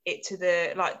it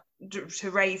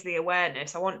to raise the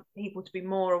awareness. I want people to be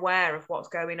more aware of what's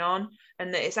going on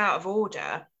and that it's out of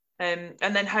order. And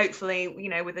then hopefully,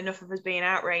 with enough of us being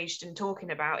outraged and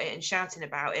talking about it and shouting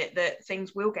about it, that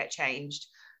things will get changed.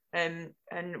 And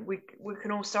we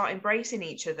can all start embracing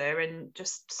each other and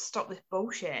just stop this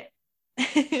bullshit.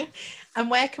 And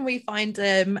where can we find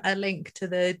a link to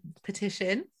the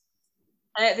petition?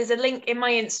 There's a link in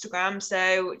my Instagram,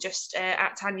 so just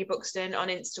at Tanya Buxton on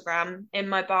Instagram. In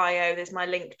my bio, there's my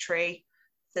link tree.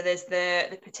 So there's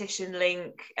the petition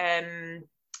link,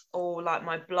 or like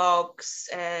my blogs,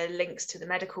 links to the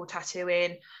medical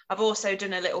tattooing. I've also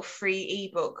done a little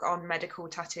free ebook on medical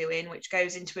tattooing, which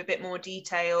goes into a bit more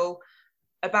detail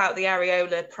about the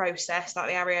areola process, like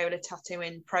the areola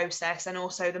tattooing process, and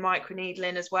also the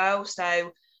microneedling as well.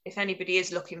 So if anybody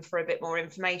is looking for a bit more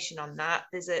information on that,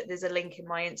 there's a link in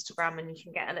my Instagram and you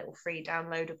can get a little free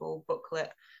downloadable booklet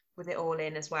with it all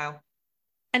in as well.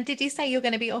 And did you say you're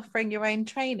going to be offering your own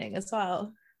training as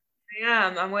well? I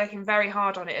am. I'm working very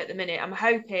hard on it at the minute. I'm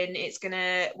hoping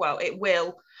it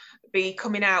will be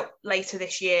coming out later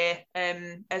this year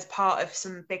as part of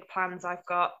some big plans I've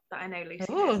got that I know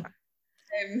Lucy knows.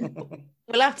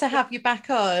 We'll have to have you back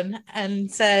on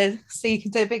and so you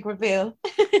can do a big reveal.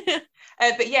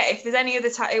 But yeah, if there's any other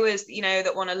tattooers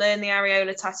that want to learn the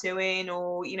areola tattooing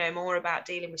or more about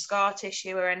dealing with scar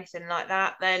tissue or anything like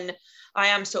that, then I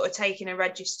am sort of taking a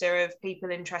register of people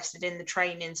interested in the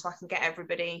training so I can get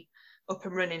everybody up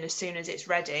and running as soon as it's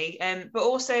ready. But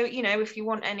also, if you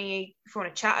want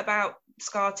to chat about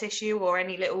scar tissue or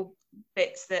any little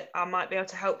bits that I might be able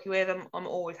to help you with, I'm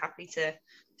always happy to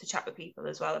chat with people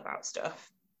as well about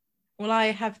stuff. Well,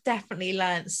 I have definitely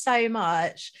learned so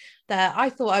much that I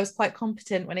thought I was quite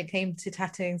competent when it came to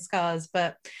tattooing scars,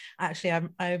 but actually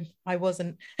I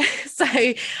wasn't. So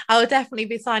I'll definitely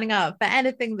be signing up for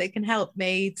anything that can help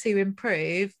me to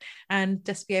improve and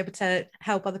just be able to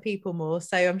help other people more.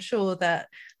 So I'm sure that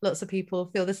lots of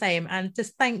people feel the same. And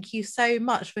just thank you so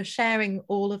much for sharing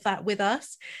all of that with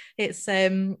us. It's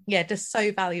just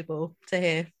so valuable to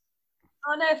hear.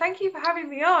 Oh no, thank you for having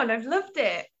me on. I've loved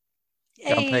it.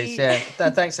 Please,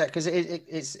 thanks, because it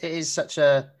is such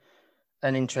an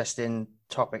interesting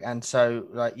topic, and so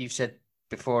like you said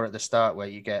before at the start, where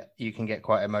you can get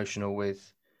quite emotional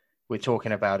with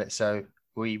talking about it. So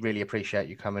we really appreciate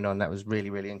you coming on. That was really,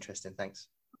 really interesting. Thanks.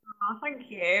 Oh, thank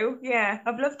you. Yeah,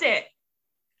 I've loved it.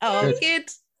 Oh, good.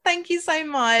 Thank you so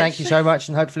much. Thank you so much,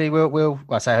 and hopefully we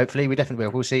definitely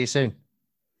will. We'll see you soon.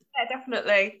 Yeah,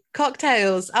 definitely.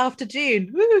 Cocktails after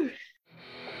June. Woo.